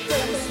 we are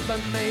ghosts by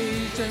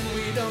nature and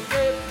we don't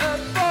give a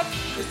fuck.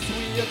 Yes,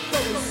 we are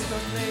ghosts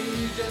by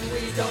nature and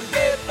we don't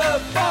give a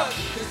fuck.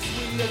 Yes,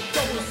 we are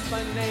ghosts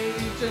by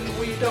nature and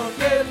we don't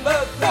give a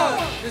fuck.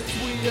 Yes,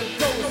 we are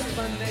ghosts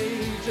by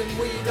nature and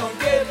we don't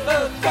give a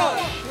fuck.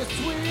 Yes,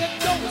 we are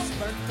ghosts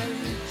by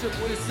nature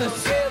business.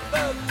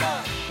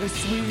 Yes,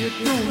 we are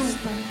ghosts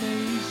by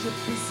nature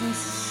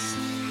business.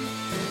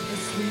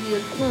 Yes, we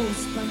are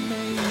ghosts by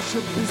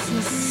nature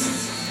business.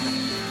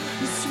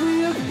 Yes, we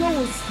are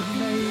ghosts by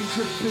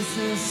nature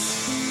business.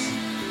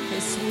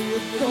 Yes, we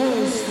are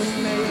ghosts by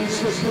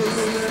nature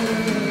business.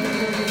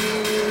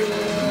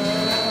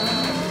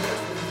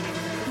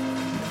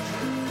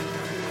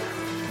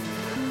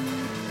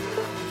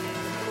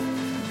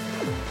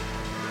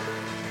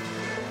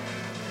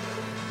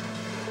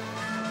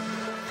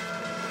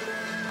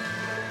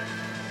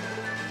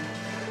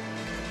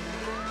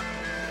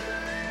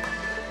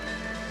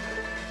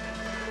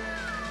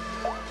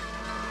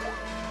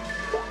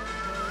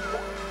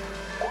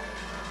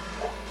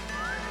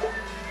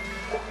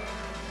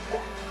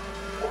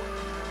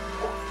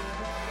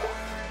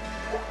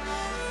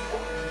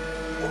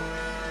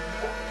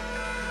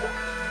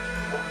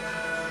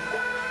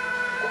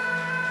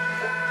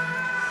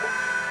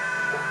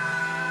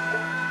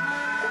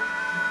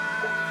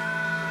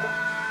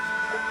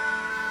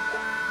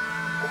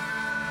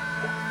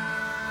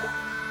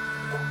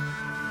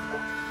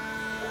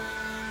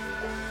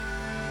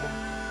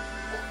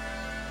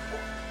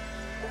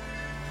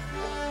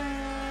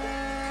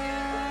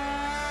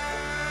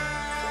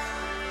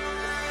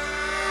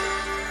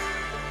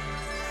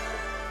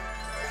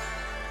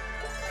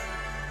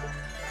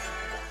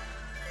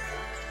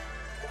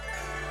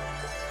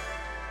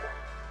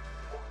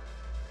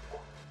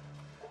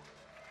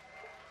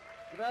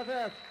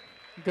 Gracias.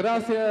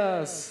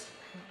 Gracias.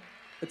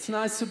 It's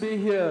nice to be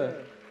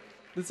here.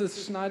 This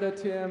is Schneider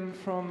TM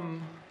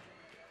from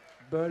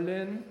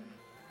Berlin.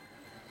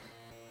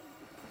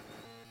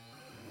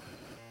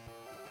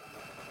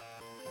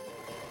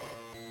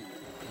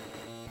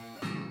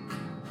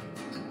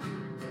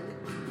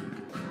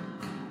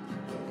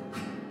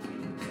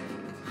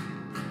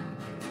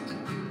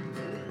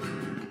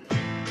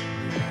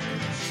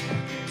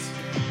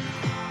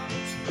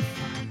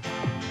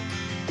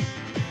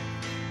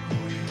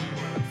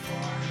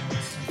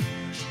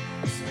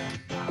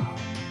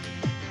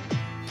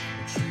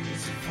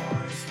 Trees and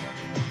forests, what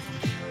we want from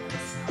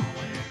curious, our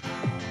way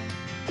out.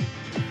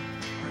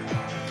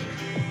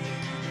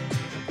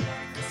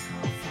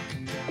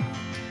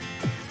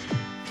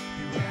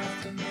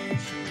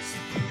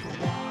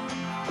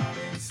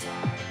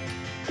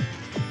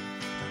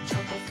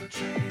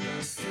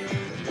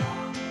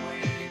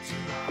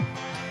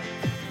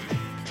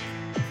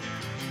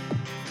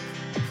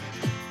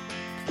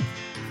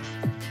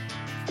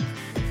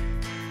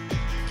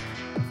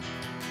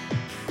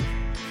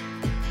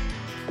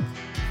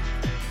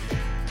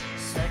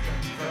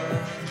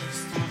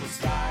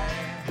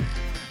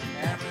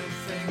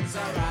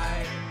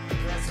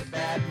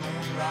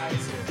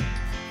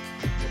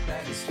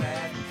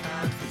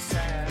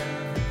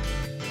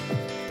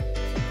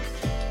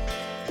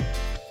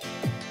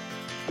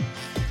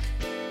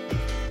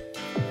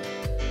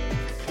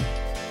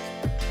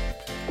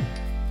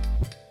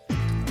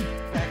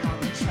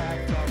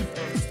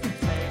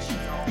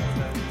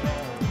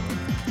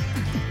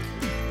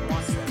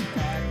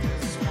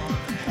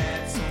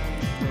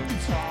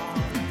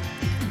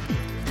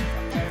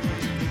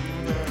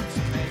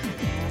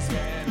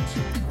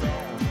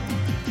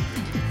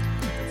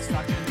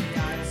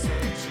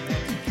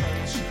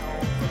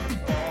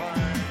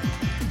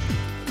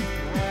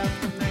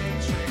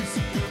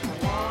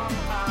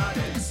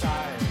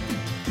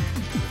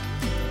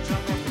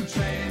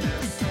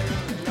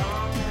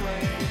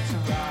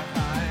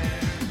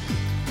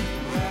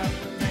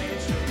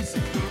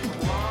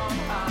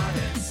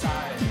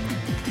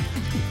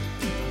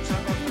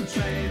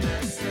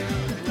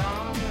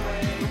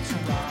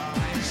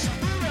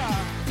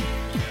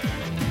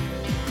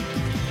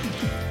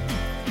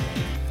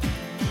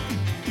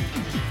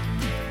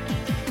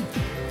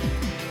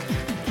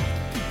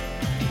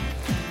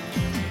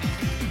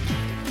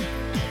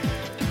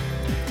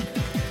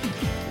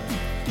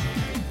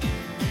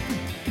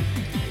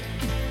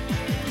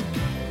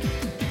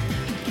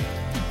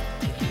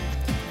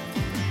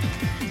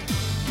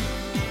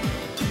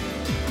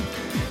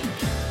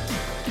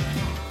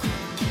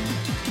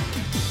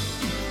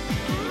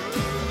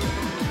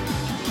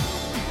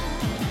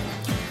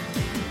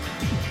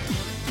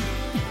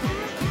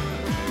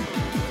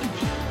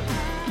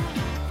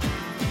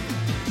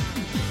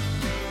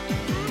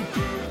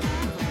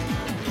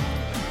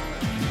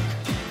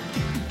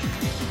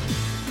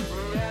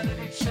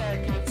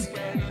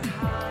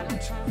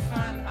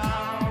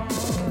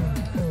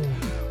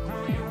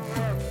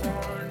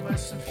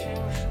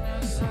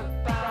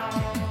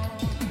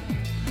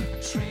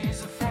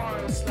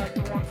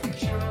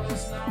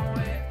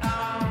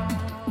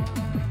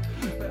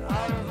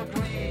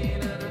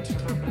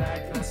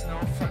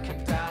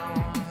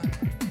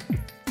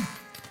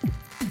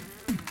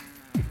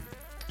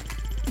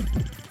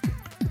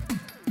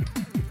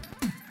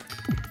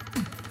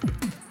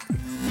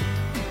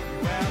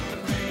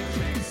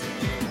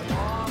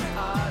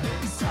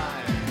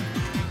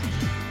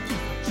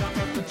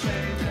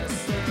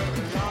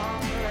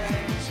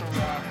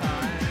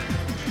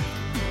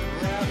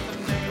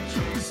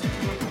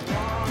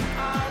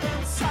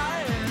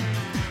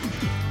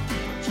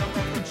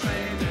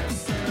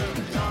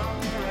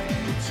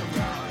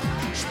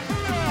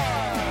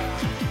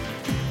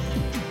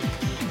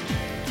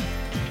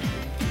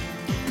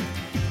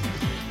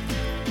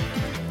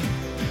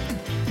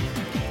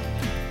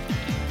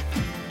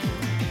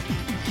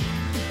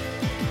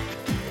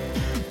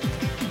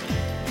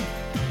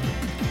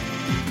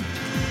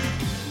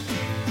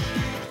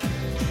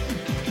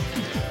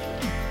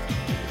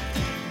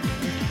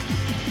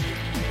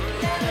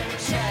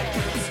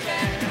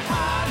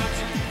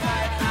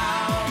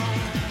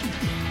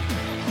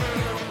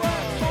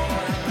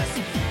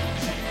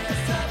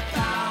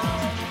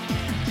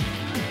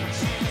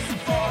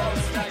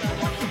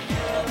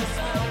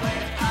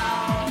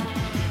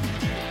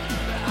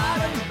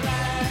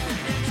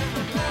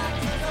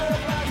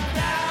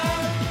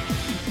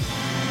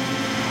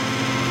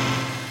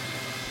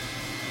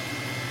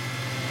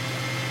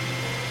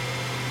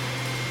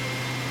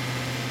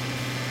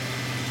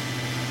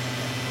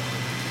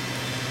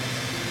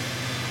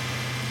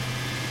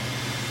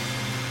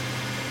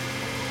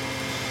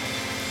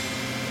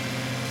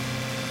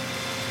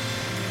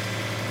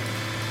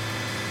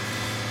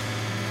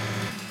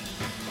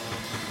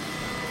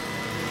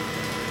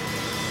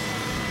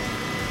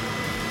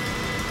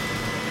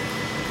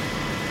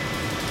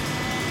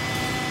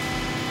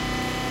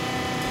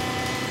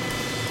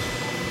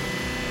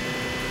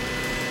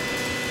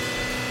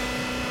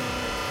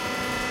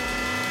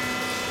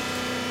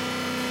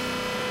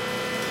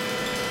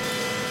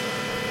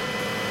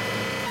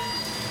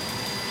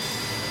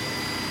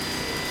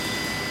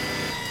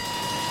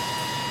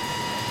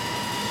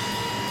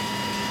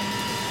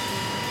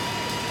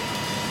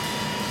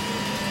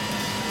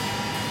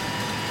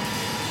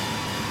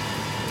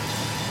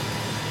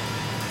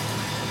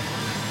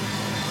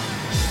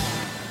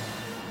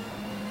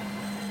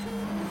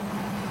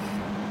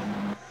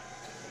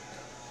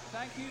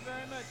 Thank you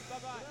very much.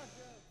 Bye-bye.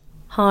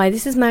 Hi,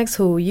 this is Mags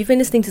Hall. You've been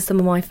listening to some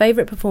of my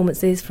favourite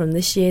performances from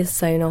this year's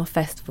Sonar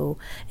Festival.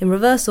 In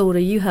reverse order,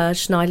 you heard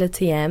Schneider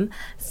TM,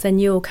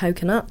 Senor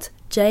Coconut,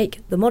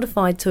 Jake, the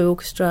Modified Toy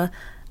Orchestra,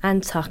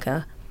 and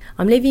Tucker.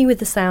 I'm leaving you with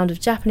the sound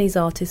of Japanese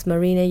artist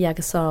Marina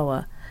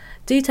Yagasawa.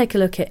 Do take a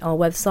look at our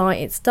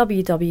website, it's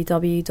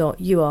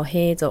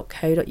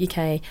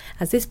www.youarehere.co.uk,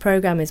 as this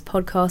programme is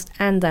podcast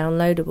and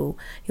downloadable.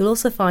 You'll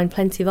also find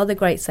plenty of other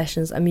great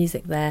sessions and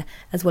music there,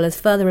 as well as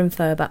further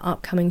info about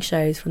upcoming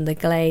shows from the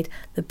Glade,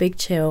 the Big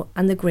Chill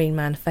and the Green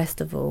Man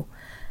Festival.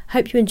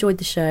 Hope you enjoyed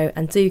the show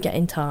and do get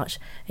in touch.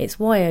 It's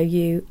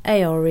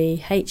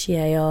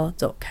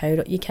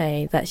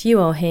youarehear.co.uk. That's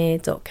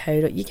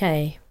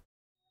youarehere.co.uk.